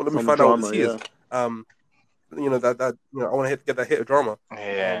 let me Some find out what this drama, is. yeah. Um, that I want to get that hit of drama.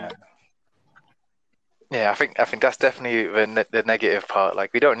 Yeah. Yeah, I think that's definitely the negative part.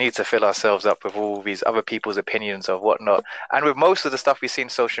 Like, we don't need to fill ourselves up with all these other people's opinions of whatnot. And with most of the stuff we see in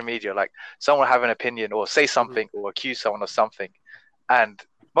social media, like someone have an opinion or say something or accuse someone of something, and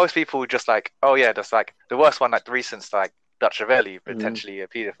most people just like, oh yeah, that's like the worst one, like the recent, like Dutch Ravelli, potentially a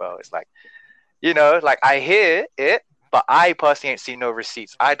pedophile. It's like, like I hear it, but I personally ain't seen no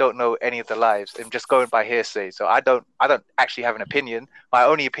receipts. I don't know any of the lives. I'm just going by hearsay. So I don't actually have an opinion. My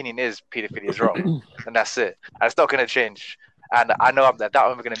only opinion is pedophilia is wrong, and that's it. And it's not going to change. And I know I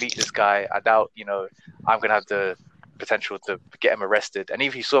doubt I'm going to meet this guy. I doubt I'm going to have the potential to get him arrested. And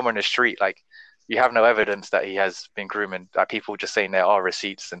if you saw him on the street, like, you have no evidence that he has been grooming. Like, people just saying there are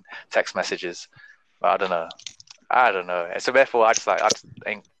receipts and text messages. But I don't know. And so therefore, I just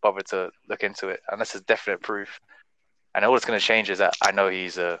ain't bothered to look into it unless there's definite proof. And all it's going to change is that I know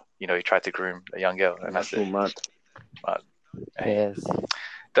he's he tried to groom a young girl, and that's it. Mad. But hey, Yes.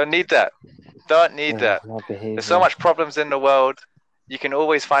 don't need that. Don't need that. Not There's behavior. so much problems in the world. You can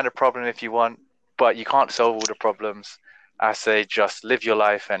always find a problem if you want, but you can't solve all the problems. I say just live your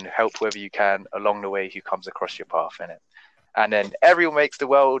life and help whoever you can along the way who comes across your path in it. And then everyone makes the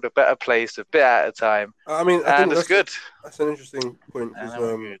world a better place a bit at a time. I mean, I And think it's good. that's an interesting point And because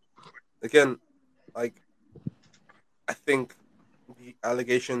we're good. again, like, I think the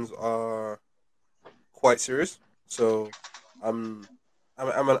allegations are quite serious. So I'm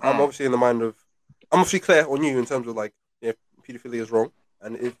obviously in the mind of, I'm obviously clear on you in terms of, like, pedophilia is wrong,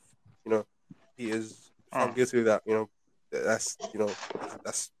 and if he is found guilty of that, that's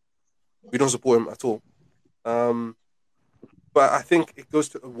that's we don't support him at all. But I think it goes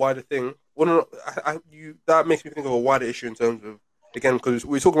to a wider thing. Well, no, that makes me think of a wider issue in terms of, again, because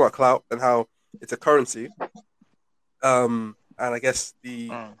we're talking about clout and how it's a currency. And I guess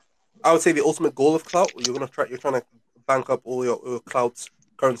I would say the ultimate goal of clout, you're trying to bank up all your clout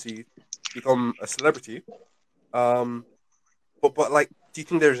currency, become a celebrity. But like, do you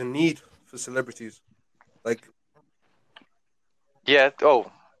think there's a need for celebrities? Like, Yeah.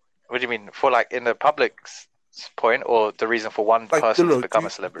 Oh, what do you mean? For like in the public's point, or the reason for one person to become a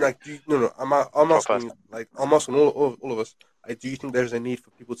celebrity? I'm asking you, like, I'm asking all of us. Do you think there's a need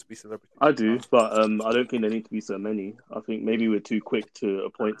for people to be celebrities? I do, but I don't think there need to be so many. I think maybe we're too quick to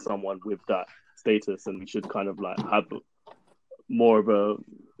appoint someone with that status, and we should kind of like have more of a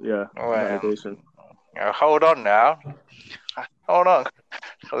validation. Hold on now. Hold on.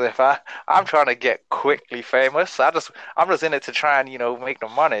 Because if I'm trying to get quickly famous, I'm just in it to try and make the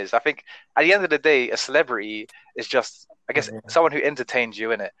monies. I think at the end of the day, a celebrity is just, I guess, someone who entertains you,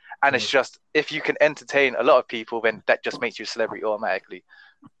 innit? And it's just, if you can entertain a lot of people, then that just makes you a celebrity automatically.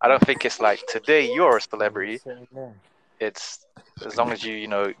 I don't think it's like today you're a celebrity. It's as long as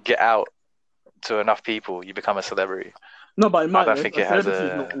you get out to enough people, you become a celebrity. No, but in my I don't think a it has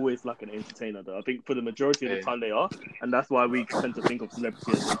celebrity is not always like an entertainer, though. I think for the majority of the time they are, and that's why we tend to think of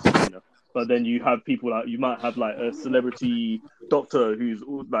celebrity as an entertainer. But then you have people like, you might have like a celebrity doctor who's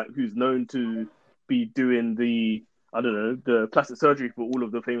known to be doing the plastic surgery for all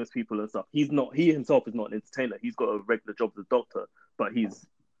of the famous people and stuff. He himself is not an entertainer. He's got a regular job as a doctor, but he's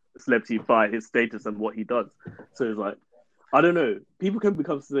a celebrity by his status and what he does. So it's like, I don't know. People can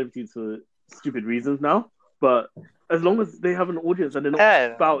become celebrities for stupid reasons now, but as long as they have an audience and they're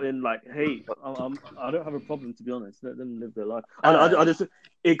not spouting like, "Hey, I don't have a problem," to be honest. Let them live their life. I just,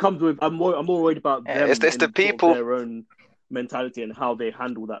 it comes with. I'm more worried about them. It's the people, sort of their own mentality and how they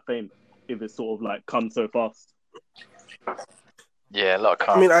handle that fame. If it sort of like comes so fast. Yeah, a lot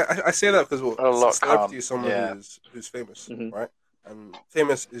calm. I mean, I say that because a celebrity is someone who's famous, right? And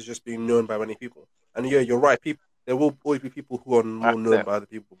famous is just being known by many people. And yeah, you're right. There will always be people who are more known by other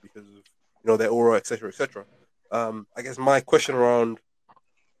people because of their aura, etc., etc. I guess my question around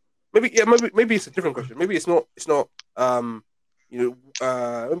maybe it's a different question. Maybe it's not maybe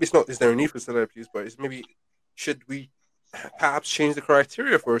it's not, is there a need for celebrities, but it's maybe, should we perhaps change the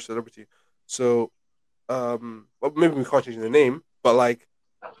criteria for a celebrity? So well, maybe we can't change the name, but like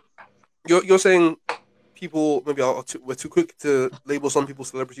you're saying people maybe we're too quick to label some people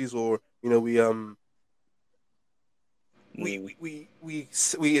celebrities, or we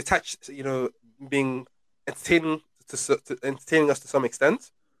attach being entertaining us to some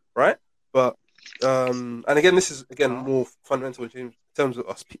extent, right? But and again, this is more fundamental in terms of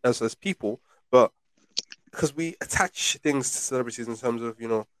us as people, but because we attach things to celebrities in terms of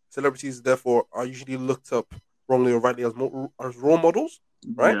celebrities therefore are usually looked up wrongly or rightly as role models,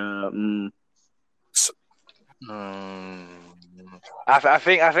 right? Yeah. I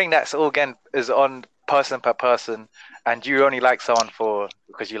think that's all again is on person per person, and you only like someone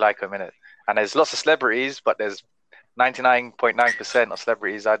because you like them, innit? And there's lots of celebrities, but there's 99.9% of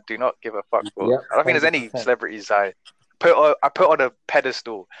celebrities I do not give a fuck for. Yep, I don't think there's any celebrities I put on a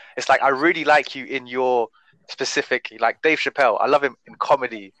pedestal. It's like I really like you in your specific, like Dave Chappelle. I love him in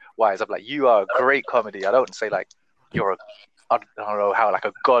comedy wise. I'm like, you are a great comedy. I don't say like you're I don't know how, like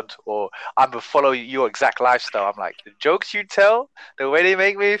a god, or I'm gonna follow your exact lifestyle. I'm like, the jokes you tell, the way they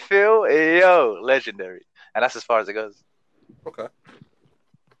make me feel, legendary. And that's as far as it goes. Okay.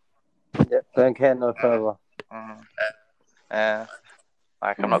 Yep, don't care no further.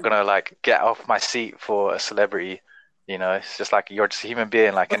 Like I'm not gonna like get off my seat for a celebrity. It's just like you're just a human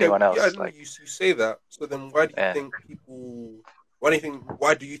being like anyone else. Yeah, like you say that. So then, why do you think people? Why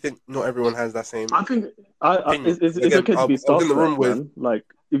do you think not everyone has that same? I think it's okay to be starstruck, man. Like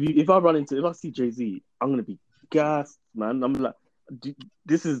if I see Jay-Z, I'm gonna be gassed, man. I'm like,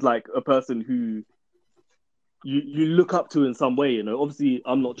 this is like a person who you look up to in some way. Obviously,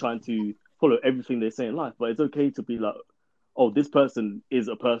 I'm not trying to follow everything they say in life, but it's okay to be like, oh, this person is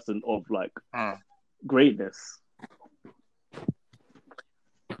a person of like greatness.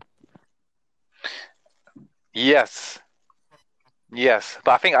 Yes,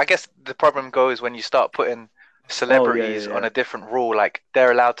 but I guess the problem goes when you start putting celebrities on a different rule. Like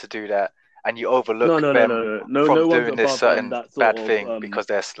they're allowed to do that, and you overlook them from doing this certain bad thing because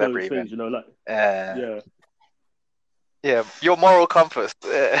they're a celebrity. Things, your moral compass.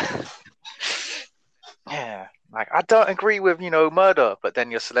 Yeah, like I don't agree with murder, but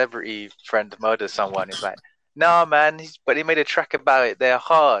then your celebrity friend murders someone. It's like, nah, man, but he made a track about it. They're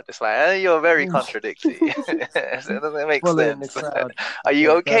hard. It's like, you're very contradictory. It doesn't make sense. Are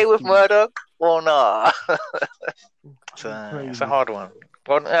you okay with murder or not? It's a hard one.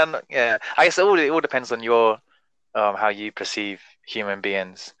 Well, and I guess it all depends on your how you perceive human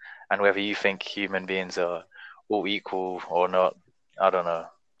beings and whether you think human beings are all equal or not. I don't know.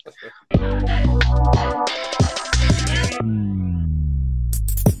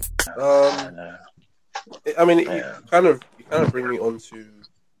 I mean, you kind of bring me on to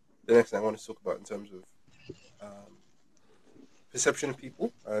the next thing I want to talk about in terms of perception of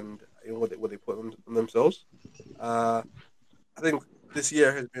people and what they put on themselves. I think this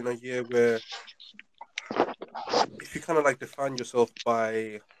year has been a year where if you kind of like define yourself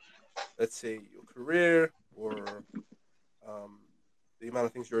by, let's say, your career or the amount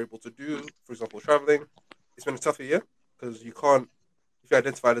of things you're able to do, for example, traveling, it's been a tougher year because you can't. If you're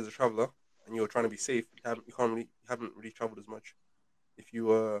identified as a traveler and you're trying to be safe, you haven't really traveled as much. If you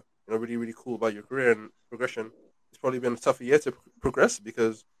were, really really cool about your career and progression, it's probably been a tougher year to progress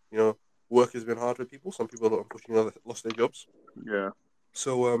because work has been hard for people. Some people unfortunately lost their jobs. Yeah.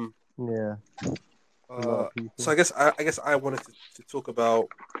 So Yeah. so I guess I wanted to talk about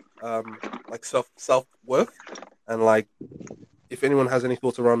like self worth and like if anyone has any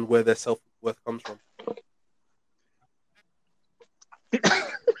thoughts around where their self worth comes from.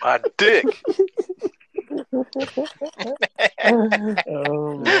 My dick.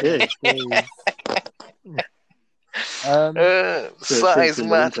 Oh my Dick. days. Size Your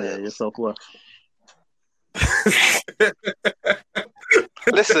matters. self-worth.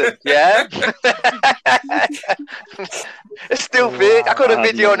 Listen, yeah. It's still big. I got a I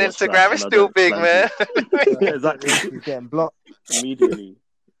video on haven't watched Instagram. that, It's and I still don't big, plan man. Exactly. He's getting blocked. Immediately.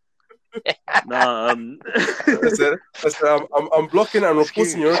 Nah, I'm blocking and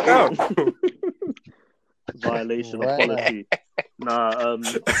reporting your account. violation of Wow. policy. Nah,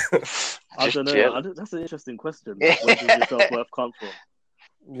 I Just don't know. chill. That's an interesting question. Where does your self-worth come from?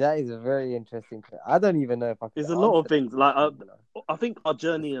 That is a very interesting. I don't even know if I can. There's a lot of answer that things. Like, question, I think our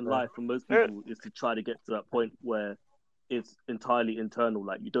journey in life for most people is to try to get to that point where it's entirely internal.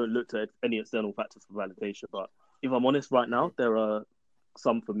 Like, you don't look to any external factors for validation. But if I'm honest, right now, there are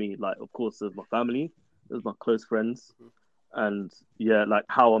some for me. Like, of course, there's my family, there's my close friends, and yeah, like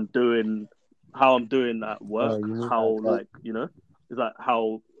how I'm doing at work. you mean How like- is like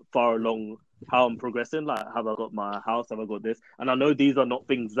how far along, how I'm progressing. Like, have I got my house? Have I got this? And I know these are not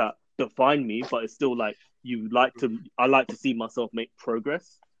things that define me, but it's still like I like to see myself make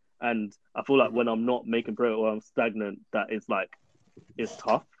progress. And I feel like when I'm not making progress or I'm stagnant, that is like, it's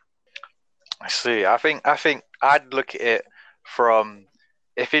tough. I see. I think I'd look at it from,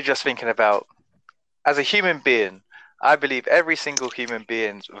 if you're just thinking about as a human being, I believe every single human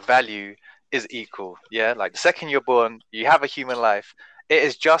being's value is equal. Yeah, like the second you're born, you have a human life. It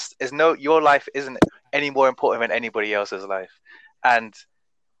is just your life isn't any more important than anybody else's life, and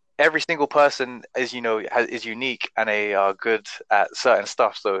every single person is is unique and they are good at certain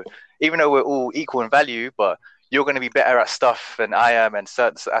stuff. So even though we're all equal in value, but you're going to be better at stuff than I am, and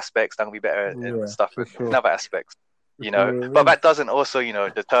certain aspects I'm going to be better at stuff in other aspects. But that doesn't also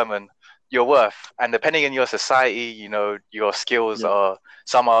determine your worth. And depending on your society, your skills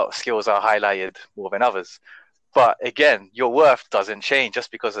some skills are highlighted more than others. But again, your worth doesn't change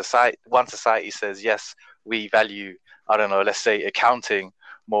just because one society says, yes, we value, I don't know, let's say accounting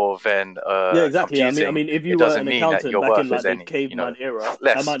more than exactly. computing. I mean, if you it were doesn't an mean that accountant your back worth in like is the any, caveman era,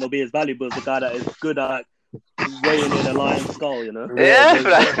 less. that might not be as valuable as the guy that is good at weighing in a lion's skull.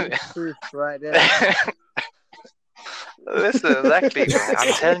 Yeah, Truth right there. Listen, exactly. Man.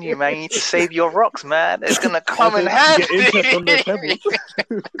 I'm telling you, man, you need to save your rocks, man. It's gonna come in handy. Get interest on those pebbles.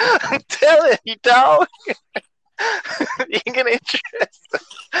 I'm telling you, dog. You get interest.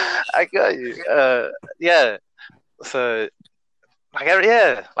 I got you. Yeah. So, like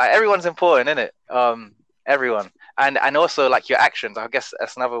everyone's important, isn't it? Everyone, and also like your actions. I guess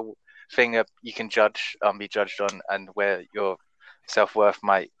that's another thing that you can be judged on, and where your self-worth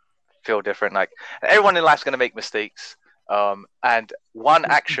might feel different. Like everyone in life's gonna make mistakes. And one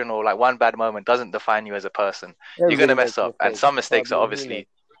action or like one bad moment doesn't define you as a person. You're gonna mess up, and some mistakes are obviously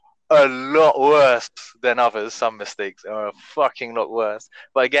a lot worse than others. Some mistakes are a fucking lot worse.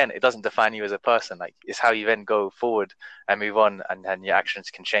 But again, it doesn't define you as a person. Like, it's how you then go forward and move on, and then your actions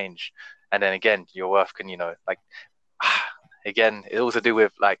can change. And then again, your worth can, again, it also do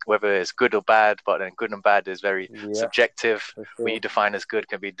with like whether it's good or bad. But then good and bad is very subjective. Sure. What you define as good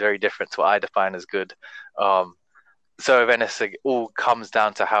can be very different to what I define as good. So then it all comes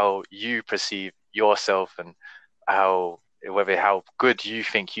down to how you perceive yourself and how good you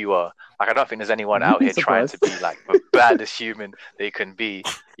think you are. Like, I don't think there's anyone out here trying to be like the baddest human they can be.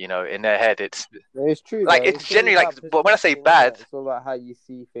 In their head, it's true. Like, it's generally like, but when I say bad, it's all about how you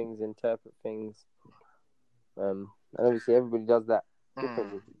see things, interpret things. And obviously, everybody does that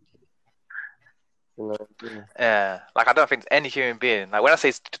differently. Yeah, like I don't think any human being, like when I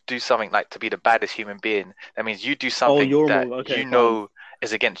say to do something like to be the baddest human being, that means you do something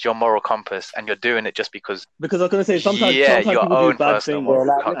is against your moral compass, and you're doing it just because I was gonna say sometimes your people own do bad personal things,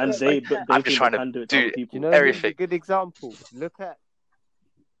 moral and compass. they I'm just trying to do people. everything. A good example. Look at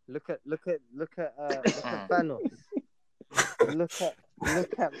Thanos.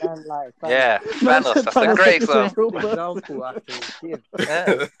 Look at man like Thanos. Yeah, Thanos. That's a great example. Example I can give.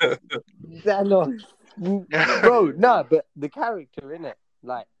 Thanos. Bro, nah, but the character in it,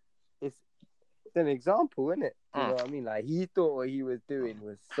 like, it's an example, isn't it? You know what I mean? Like, he thought what he was doing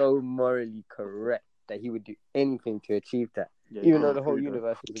was so morally correct that he would do anything to achieve that, even though the whole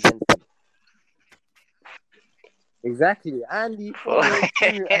universe was against him. Exactly, and he followed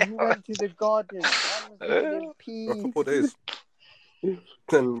through, and he went to the garden and was living in peace. For a couple of days.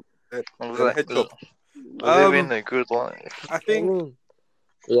 Then head chop. Living a good life. I think.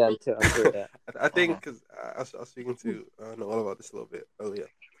 Yeah, until that. I think because I was speaking to Noel about this a little bit earlier.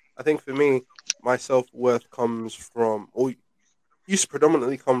 I think for me, my self-worth comes from, or used to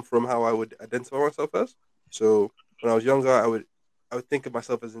predominantly come from how I would identify myself as. So when I was younger, I would think of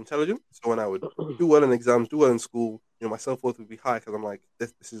myself as intelligent. So when I would do well in exams, do well in school, my self-worth would be high because I'm like,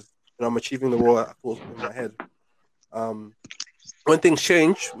 this is, I'm achieving the role I thought in my head. When things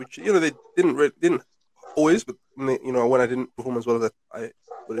change, which they didn't always, but when I didn't perform as well as I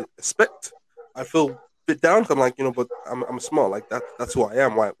would expect, I feel a bit down. I'm like, but I'm smart. Like that's who I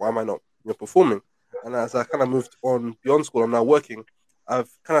am. Why am I not performing? And as I kind of moved on beyond school, I'm now working. I've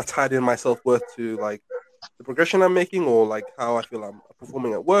kind of tied in my self-worth to like the progression I'm making, or like how I feel I'm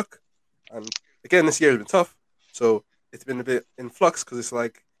performing at work. And again, this year has been tough, so it's been a bit in flux because it's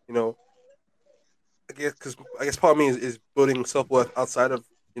like I guess part of me is building self-worth outside of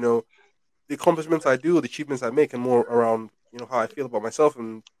the accomplishments I do, or the achievements I make, and more around how I feel about myself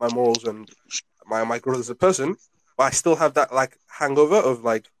and my morals and my growth as a person. But I still have that like hangover of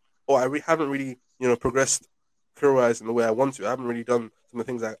like, I haven't really progressed career-wise in the way I want to. I haven't really done some of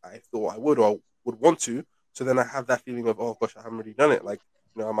the things I thought I would or would want to. So then I have that feeling of, oh gosh, I haven't really done it. Like,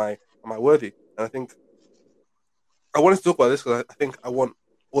 am I worthy? And I think I wanted to talk about this because I think I want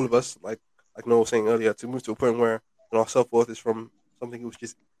all of us, like Noah was saying earlier, to move to a point where our self-worth is from something which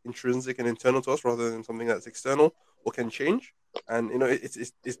is intrinsic and internal to us rather than something that's external or can change. And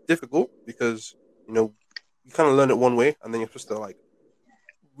it's difficult because you kind of learn it one way and then you're supposed to like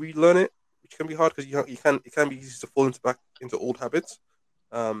relearn it, which can be hard because it can be easy to fall back into old habits.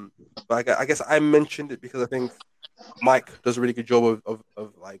 But I guess I mentioned it because I think Mike does a really good job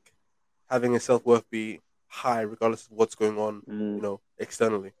of like having his self-worth be high regardless of what's going on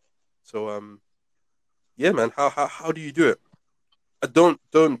externally. So yeah, man, how do you do it? Don't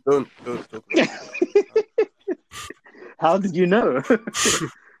talk about it. How did you know?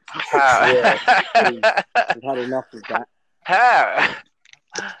 Yeah, we've had enough of that. How?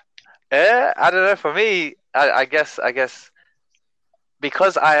 Yeah, I don't know. For me, I guess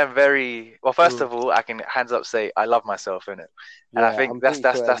because I am very well. First of all, I can hands up say I love myself, innit? And I think that's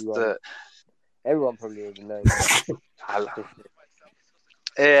everyone probably already knows.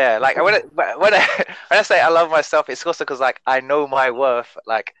 Yeah, like when I say I love myself, it's also because like I know my worth.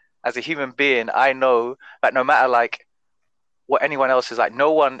 Like as a human being, I know that no matter like what anyone else is, like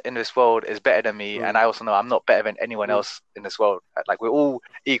no one in this world is better than me, and I also know I'm not better than anyone else in this world. Like we're all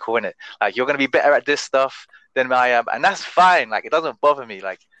equal in it. Like you're gonna be better at this stuff than I am, and that's fine. Like it doesn't bother me.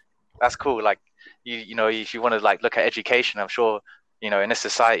 Like that's cool. Like you know if you want to like look at education, I'm sure in a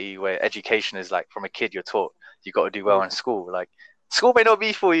society where education is like from a kid you're taught you got to do well in school. Like school may not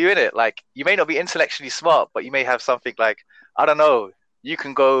be for you in it. Like you may not be intellectually smart, but you may have something like I don't know. You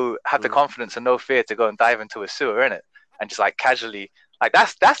can go have the confidence and no fear to go and dive into a sewer in it. And just like casually, like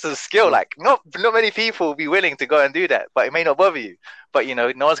that's a skill. Like not many people will be willing to go and do that, but it may not bother you. But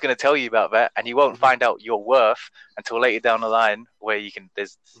no one's going to tell you about that, and you won't find out your worth until later down the line, where you can.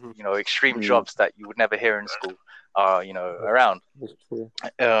 There's extreme jobs that you would never hear in school, around.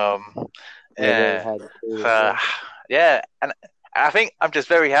 Yeah, and I think I'm just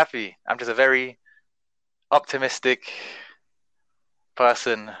very happy. I'm just a very optimistic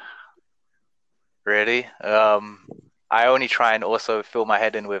person. Really. I only try and also fill my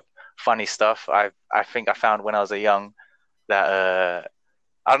head in with funny stuff. I think I found when I was young that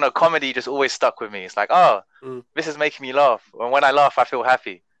I don't know, comedy just always stuck with me. It's like, this is making me laugh. And when I laugh, I feel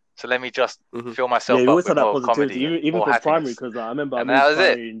happy. So let me just fill myself up with more comedy. Even for primary, because I remember I moved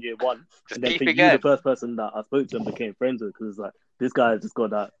primary in year 1. Just and then you the first person that I spoke to and became friends with, because it's like, this guy just got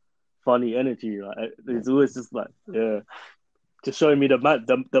that funny energy. Like it's always just like, just showing me the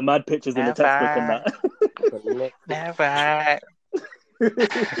mad pictures in the textbook and that. Never.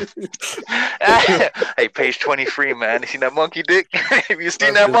 Hey, page 23, man. You seen that monkey dick? Have you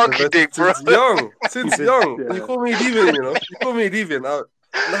seen that monkey dick, bro? Since young. Yeah. You call me deviant, You call me deviant.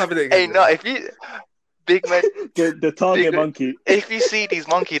 I'm not having it again. Hey, no, if you... Big man, the target monkey. If you see these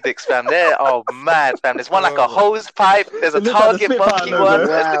monkey dicks, fam, they're mad, fam. There's one like a hose pipe. There's a target monkey one.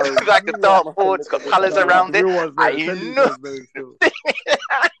 There's like a dartboard. It's got colours around it. I know.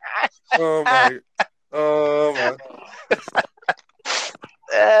 Oh my.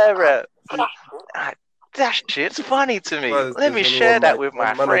 Yeah, bro. shit's funny to me. Well, Let me there's only share one that mic. with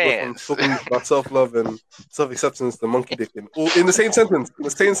One my man will go from friends. talking about self-love and self-acceptance to monkey dicking, all in the same sentence. In the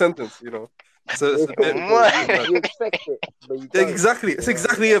same sentence, you know. So it's a bit. You expect it, but you Yeah, don't. exactly. It's You know,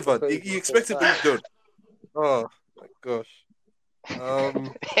 exactly that's it, the bud. crazy You expect it, thing but you about don't. Oh my gosh.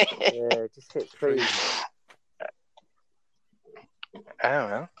 it. Yeah, it just hits crazy. I don't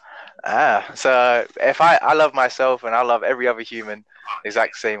know. So if I love myself and I love every other human the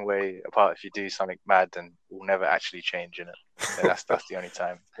exact same way, apart if you do something mad, then we'll never actually change in it. So that's the only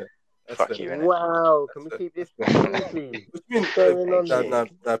time. That's Fuck it. you, innit? Wow, can we That's keep this PG, please? What do you What's going on mean? there?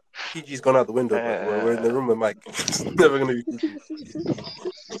 Nah, PG's gone out the window, but we're in the room with Mike. It's never gonna be PG.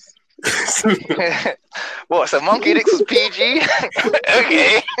 What? So Monkey Dicks was PG?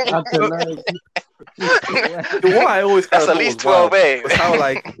 Okay. I don't know. What I always kind That's of at thought least was wild 12A. was how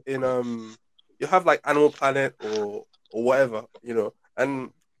like in you have like Animal Planet or whatever, you know,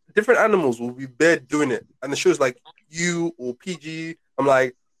 and different animals will be bare doing it, and the show's like you or PG. I'm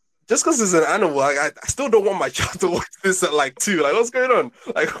like, just because it's an animal, like, I still don't want my child to watch this at like 2. Like, what's going on?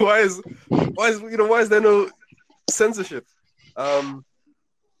 Like, why is why is there no censorship?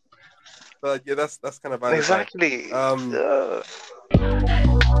 But yeah, that's kind of Exactly.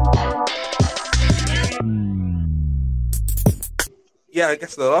 Yeah, I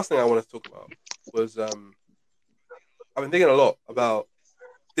guess the last thing I want to talk about was I've been thinking a lot about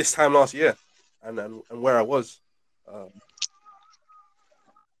this time last year and where I was.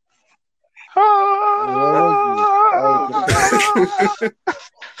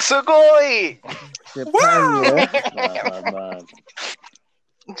 Sugoi! Japan, yeah. Man.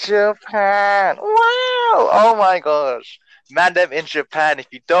 Japan! Wow! Oh my gosh! Mandem in Japan. If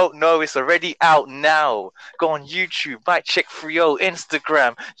you don't know, it's already out now. Go on YouTube. Might check Frio,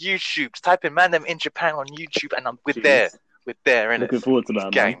 Instagram, YouTube. Just type in Mandem in Japan on YouTube, and we're there. We're there, innit? Looking forward to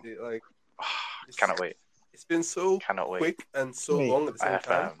that, Gang. man. Like, Cannot wait. It's been so Cannot wait. quick and so long at the same I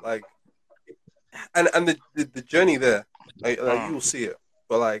time. Like, and the journey there, like you will see it,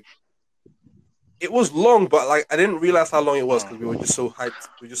 but like it was long, but like I didn't realize how long it was because we were just so hyped,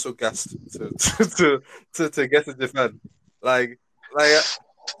 we were just so gassed to get to Japan. Like I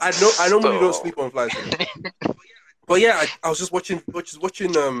normally don't sleep on flights, but yeah, I was just watching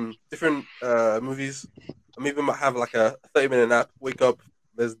different movies. I maybe might have like a 30-minute nap, wake up,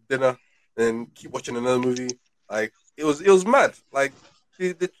 there's dinner, and keep watching another movie. Like it was mad. Like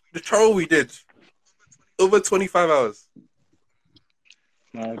the travel we did over 25 hours.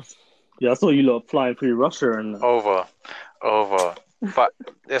 Nice. Yeah, I saw you lot flying through Russia and over, but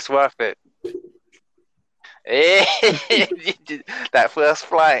it's worth it. That first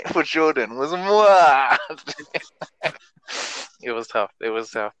flight for Jordan was mad. It was tough,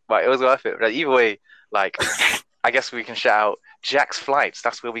 but it was worth it. Like, either way, like I guess we can shout out Jack's Flights.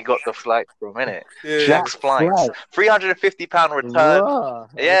 That's where we got the flight from, innit? Yeah. Jack's Flights. £350 return. Wow,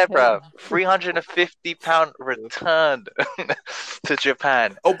 Yeah, okay. bro. £350 return to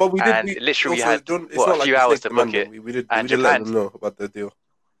Japan. Oh, but we did. And literally also, had it's a not like few we hours snaked to the book man, it. We did And let Japan- them know about the deal.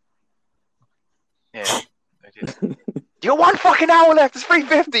 Yeah, I did. You got 1 fucking hour left. It's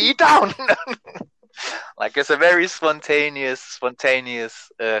 $350. You down? Like it's a very spontaneous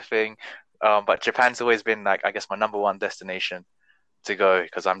thing. But Japan's always been like I guess my number one destination to go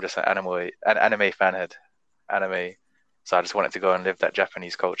because I'm just an anime fanhead. So I just wanted to go and live that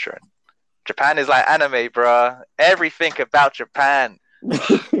Japanese culture. And Japan is like anime, bruh. Everything about Japan.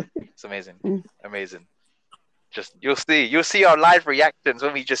 It's amazing. Just you'll see our live reactions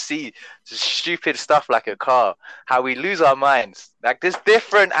when we just see just stupid stuff like a car. How we lose our minds. Like there's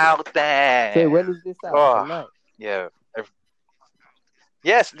different out there. So when is this out? Oh. Tonight? Yeah.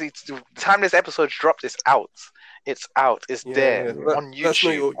 Yes, the time this episode drops, it's out. It's out. It's there on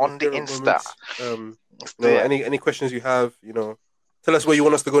YouTube, your on the favorite Insta. moments. It's You know, there. any questions you have, you know, tell us where you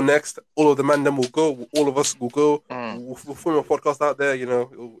want us to go next. All of the man them will go. All of us will go. We'll film a podcast out there. You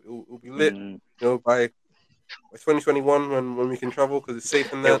know, it'll be lit. You know, by 2021 when we can travel because it's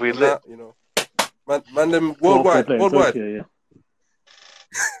safe in there. It'll be lit. You know, man them worldwide. Tokyo, yeah.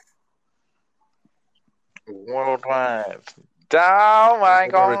 Worldwide. Oh my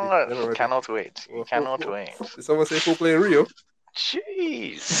They're not god! ready. Cannot wait. Cannot wait. Did someone say full play in Rio?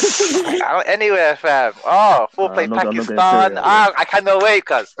 Jeez. Anywhere, fam. Oh, full play I'm not gonna say Pakistan. it, I cannot wait,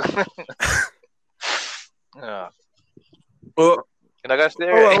 cuz. Yeah. Well, You're not gonna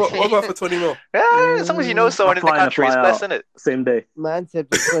stay what about for 20 mil? Yeah, as long as you know someone in the Fly in, country, it's fly best, out. isn't it? Same day. Man said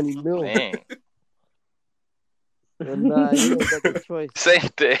for 20 mil. Man. But nah, you ain't got the choice. Same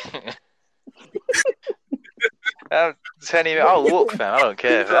thing. I'm telling you, I'll walk, fam. I don't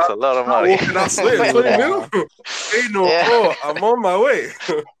care. That's a lot of money. Walking, I swear, 20 mil. Ain't no more. I'm on my way.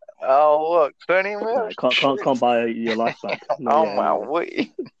 Oh, what? 20 Nah, mil? can't buy your life back. Not Oh yet, my anyway.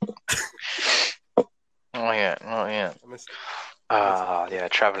 way. Not yet, not yet. I miss it. Ah, yeah,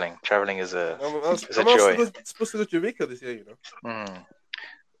 traveling. Traveling is a I'm joy. also supposed to go to Jamaica this year, you know. Mm.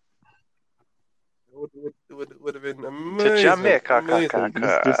 It would have been To amazing. Jamaica, Amazing.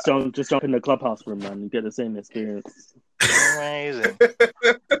 Just jump in the clubhouse room, man. You get the same experience. Amazing.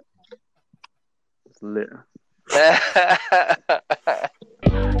 It's lit.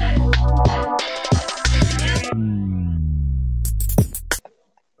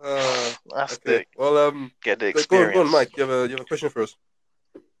 That's Okay. the Well, get the go experience. on, Mike. You have a question for us?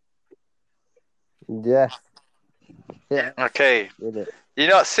 Yeah. Yeah. Okay. With it. You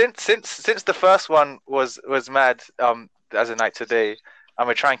know, since the first one was mad, as a night today, I'm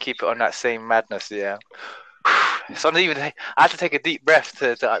gonna try and keep it on that same madness. Yeah. So I had to take a deep breath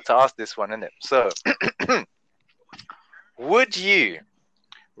to ask this one, innit? So, would you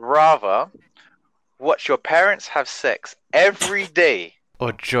rather watch your parents have sex every day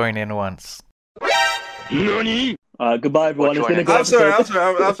or join in once? Goodbye, everyone. It's been a good I'm sorry.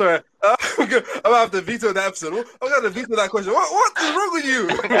 episode. I'm sorry. I'm gonna have to veto that episode. I'm gonna veto that question. What is wrong with you?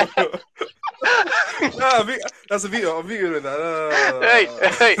 That's a veto. I'm vetoing that.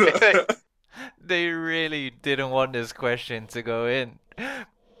 Hey. They really didn't want this question to go in,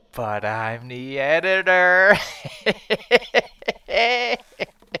 but I'm the editor. It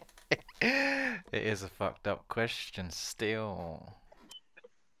is a fucked up question still.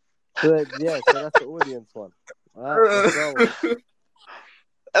 So, yeah, so that's the audience one. Alright, let's go.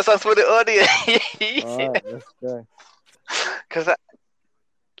 That's us for the audience. Alright, let's go. Because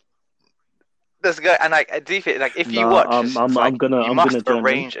this guy, and like, if you Nah, watch, I'm you must gonna join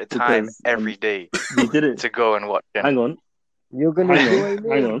arrange in a time because, every day You did it. to go and watch them. Hang on. You're gonna join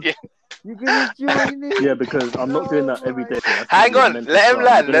Hang in. on. Yeah. You're gonna join in. Yeah, because I'm not doing that every day. So that's Hang gonna be a on, mental let him scar.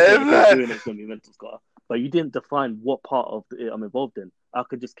 land, You're gonna let say him if I'm land. doing it, it's gonna be a mental scar. But you didn't define what part of it I'm involved in. I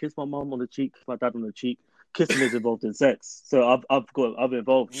could just kiss my mum on the cheek, kiss my dad on the cheek. Kissing is involved in sex, so I've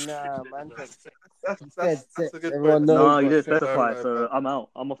involved. Nah, man. That's Said a sex. good Everyone point. knows Nah, you what didn't sex specify, is. so I'm out.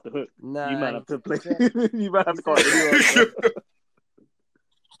 I'm off the hook. Nah, You might have to play. said- You might have to he go said-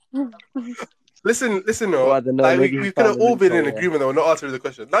 a new one. Listen, no. Well, I don't know, Like, maybe we he could have found a all been in loophole, yeah. agreement that we're not answering the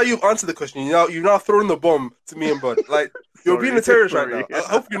question. Now you've answered the question. You've now thrown the bomb to me and Bud. Like, you're being a terrorist right now. I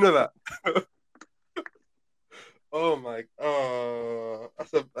hope you know that. Oh my!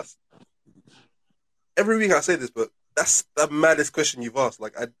 That's every week I say this, but that's the maddest question you've asked.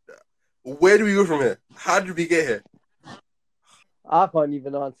 Like, where do we go from here? How did we get here? I can't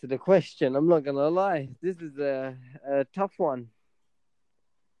even answer the question. I'm not gonna lie. This is a tough one.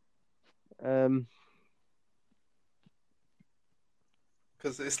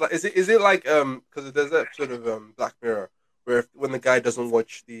 Because it's like, is it like because there's that episode of Black Mirror where when the guy doesn't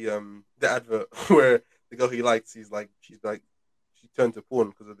watch the advert where the girl he likes, she turned to porn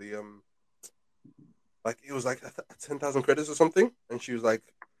because of the like it was like 10,000 credits or something, and she was like,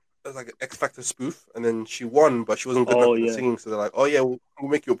 it was like an X Factor spoof, and then she won, but she wasn't good enough at singing, so they're like, oh yeah, we'll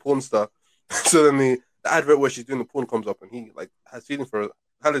make you a porn star. So then the advert where she's doing the porn comes up, and he like has feelings for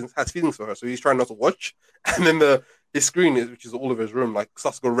her, so he's trying not to watch, and then his screen which is all of his room, like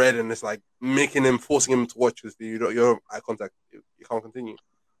starts to go red, and it's like forcing him to watch because you don't eye contact, you can't continue.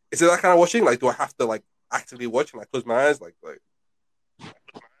 Is it that kind of watching? Like, do I have to like actively watch and like close my eyes, like?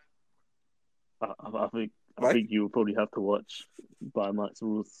 I think you will probably have to watch by Mike's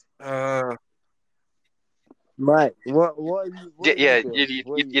rules. Mike, what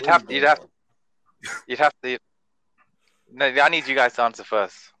you'd have to. No, I need you guys to answer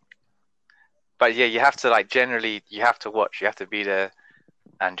first. But yeah, you have to like generally, you have to watch. You have to be there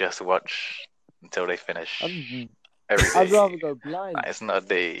and just watch until they finish. Every day. I'd rather go blind. Like, it's not a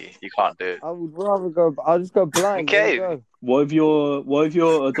day. You can't do it. I would rather go. I'll just go blind. Okay. Go. What if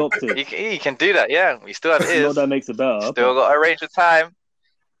you're adopted? You can do that. Yeah, we still have it. Not that makes it better. Still got to arrange the time.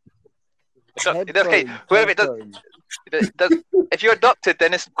 Okay, whoever it does, if you're adopted,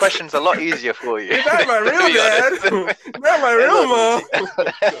 then this question's a lot easier for you. You're not my real dad. You're not my real mom.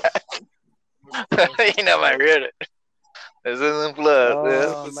 You're not my real dad. This isn't blood.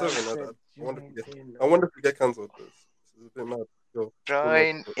 I wonder if we get cancelled. This is a bit mad.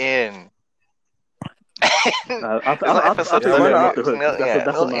 Join in. That's a mad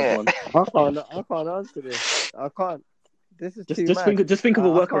one. I can't answer this. I can't. This is too mad. Just think of a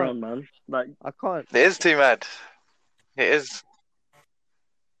workaround, man. Like, I can't. It is too mad. It is.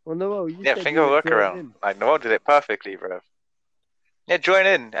 Well, no, think of a workaround. Like, Noel did it perfectly, bro. Yeah, join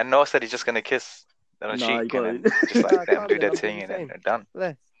in. And Noel said he's just gonna kiss on the cheek and then just like them do their thing and then they're done.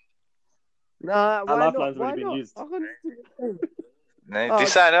 Nah, why lifelines not? Why already been not? used. No, do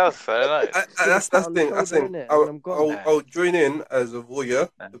something else. I don't know. That's the thing. I think Innit? I'll join in as a voyeur,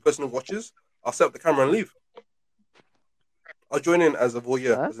 the person who watches. I'll set up the camera and leave. I'll join in as a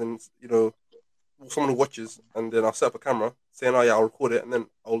voyeur, Huh? as in, you know, someone who watches, and then I'll set up a camera, saying, "Oh yeah, I'll record it," and then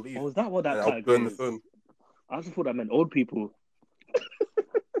I'll leave. Oh, is that what that and I'll category burn the is? phone. I just thought that meant old people.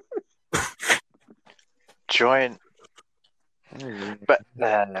 Join. Oh, But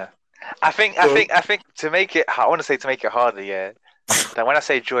I think to make it, I want to say to make it harder, yeah. That when I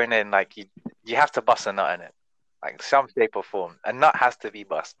say join in, like you have to bust a nut in it, like some shape or form. A nut has to be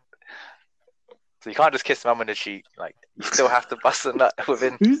bust. So you can't just kiss mum on the cheek. Like you still have to bust a nut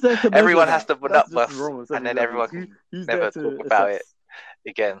within. Who's there to measure Everyone that? has to That's nut just bust, wrong on so and many then everyone levels. can Who's never there to talk about it assess?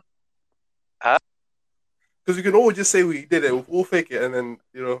 again. Because we can all just say we did it, we'll all fake it, and then,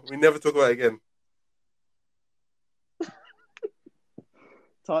 you know, we never talk about it again.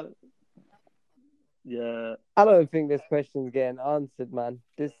 Yeah. I don't think this question's getting answered, man.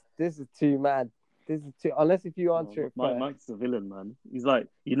 This is too mad. This is too, unless if you answer it first. Mike's a villain, man. He's like,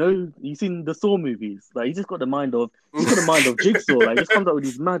 you know, you seen the Saw movies? Like, he's got the mind of Jigsaw. Like, he just comes up with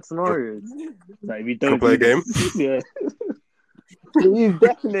these mad scenarios. Like, if you don't Play a do game. this, yeah. You've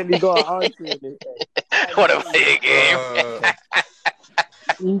definitely got an answer in it. What a play a game.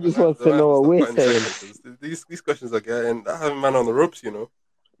 He just wants to know what we're saying. These questions are getting having man on the ropes, you know.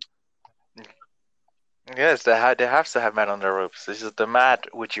 Yes, they have to have man on their ropes. This is the mad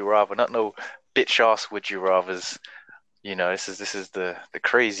would you rather, not no bitch ass would you rather's. You know, this is the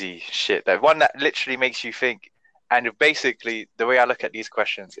crazy shit. That one that literally makes you think. And basically, the way I look at these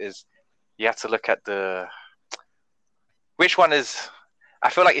questions is, you have to look at which one is. I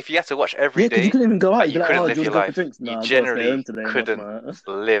feel like if you had to watch every day, you couldn't even go out. you couldn't live your life. You generally couldn't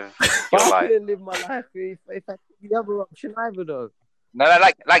live your I life. couldn't live my life if I took the other option either, though. No,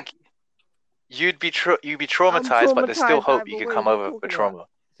 like you'd be traumatized, but there's still traumatized hope either you can way, come what over are you the talking trauma.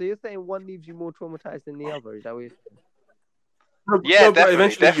 So you're saying one leaves you more traumatized than the other? Is that what you're saying? Yeah, No,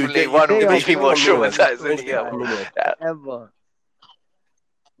 but definitely. One they will leave you more familiar. traumatized than Eventually the other. familiar. Ever.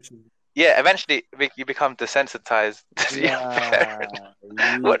 Yeah, eventually you become desensitized to your parents.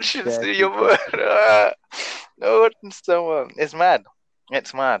 What should your word? No, someone. It's mad.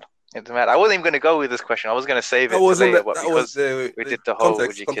 It's mad. It's mad. I wasn't even going to go with this question. I was going to save it to later, but because we did the whole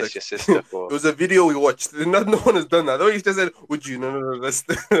 "Would you kiss your sister?" for. It was a video we watched. No one has done that. No, you just said, "Would you?" No. Let's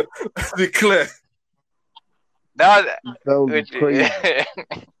be clear. No, Don't be crazy.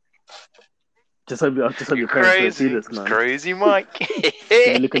 Just hope your parents don't see crazy, this, man. crazy, Mike.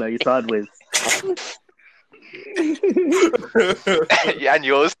 They're looking at you sideways. Yeah, and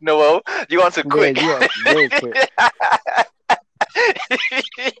yours, Noel. You answer quick. Yeah, you are very quick.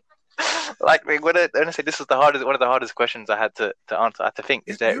 Like when I say this is one of the hardest questions I had to answer. I had to think: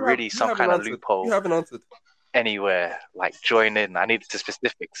 is there really some kind of loophole? You haven't answered Anywhere, like join in. I needed the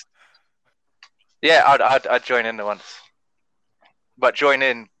specifics. Yeah, I'd join in the once, but join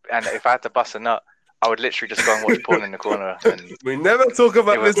in, and if I had to bust a nut, I would literally just go and watch porn in the corner. And we never talk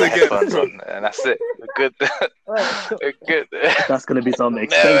about this again. On, and that's it. We're good. We're good. That's gonna be some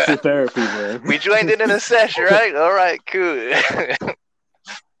expensive therapy, man. We joined in a session, right? All right, cool.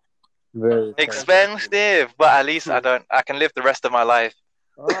 Very Expensive, but at least I can live the rest of my life.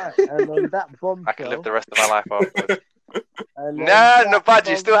 All right, and on that bombshell, I can live the rest of my life afterwards. No, but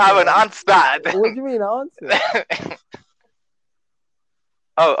you still haven't answered that. What do you mean answer?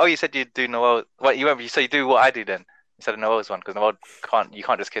 Oh, you said you do Noel. What you remember? You said you do what I do then instead of Noel's one, because Noel you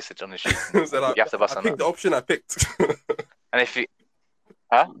can't just kiss it on the cheek. You have to bust on picked the option I picked. And if you,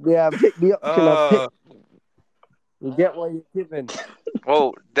 Yeah, pick the option I picked. You get what you're given.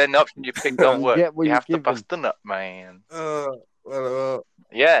 well, then the option you picked don't work. get what You you're have to given. bust the nut, man. Well,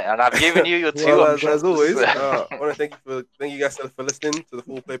 Yeah, and I've given you your two options. as always, I want to thank you guys for listening to the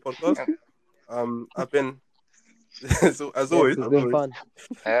Full Play podcast. I've been as always. It's been fun.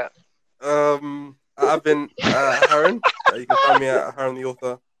 Yeah. I've been Harron. You can find me at Harron the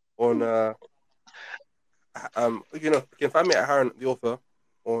Author on you can find me at Harron the Author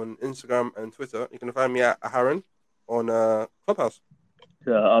on Instagram and Twitter. You can find me at Harron on Clubhouse.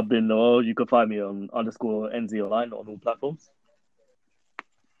 Yeah, I've been Noel. You can find me on _NZ online on all platforms.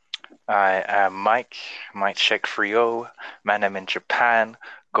 I am Mike Check Frio. Man, I'm in Japan.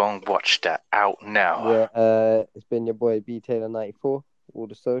 Go and watch that out now. Yeah, it's been your boy B Taylor 94. All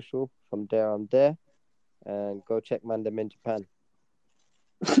the social from there. I'm there, and go check Mandem in Japan.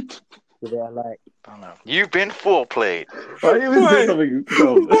 So they are like. I don't know. You've been foreplayed. Why did you say something?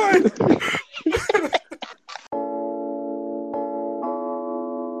 Why?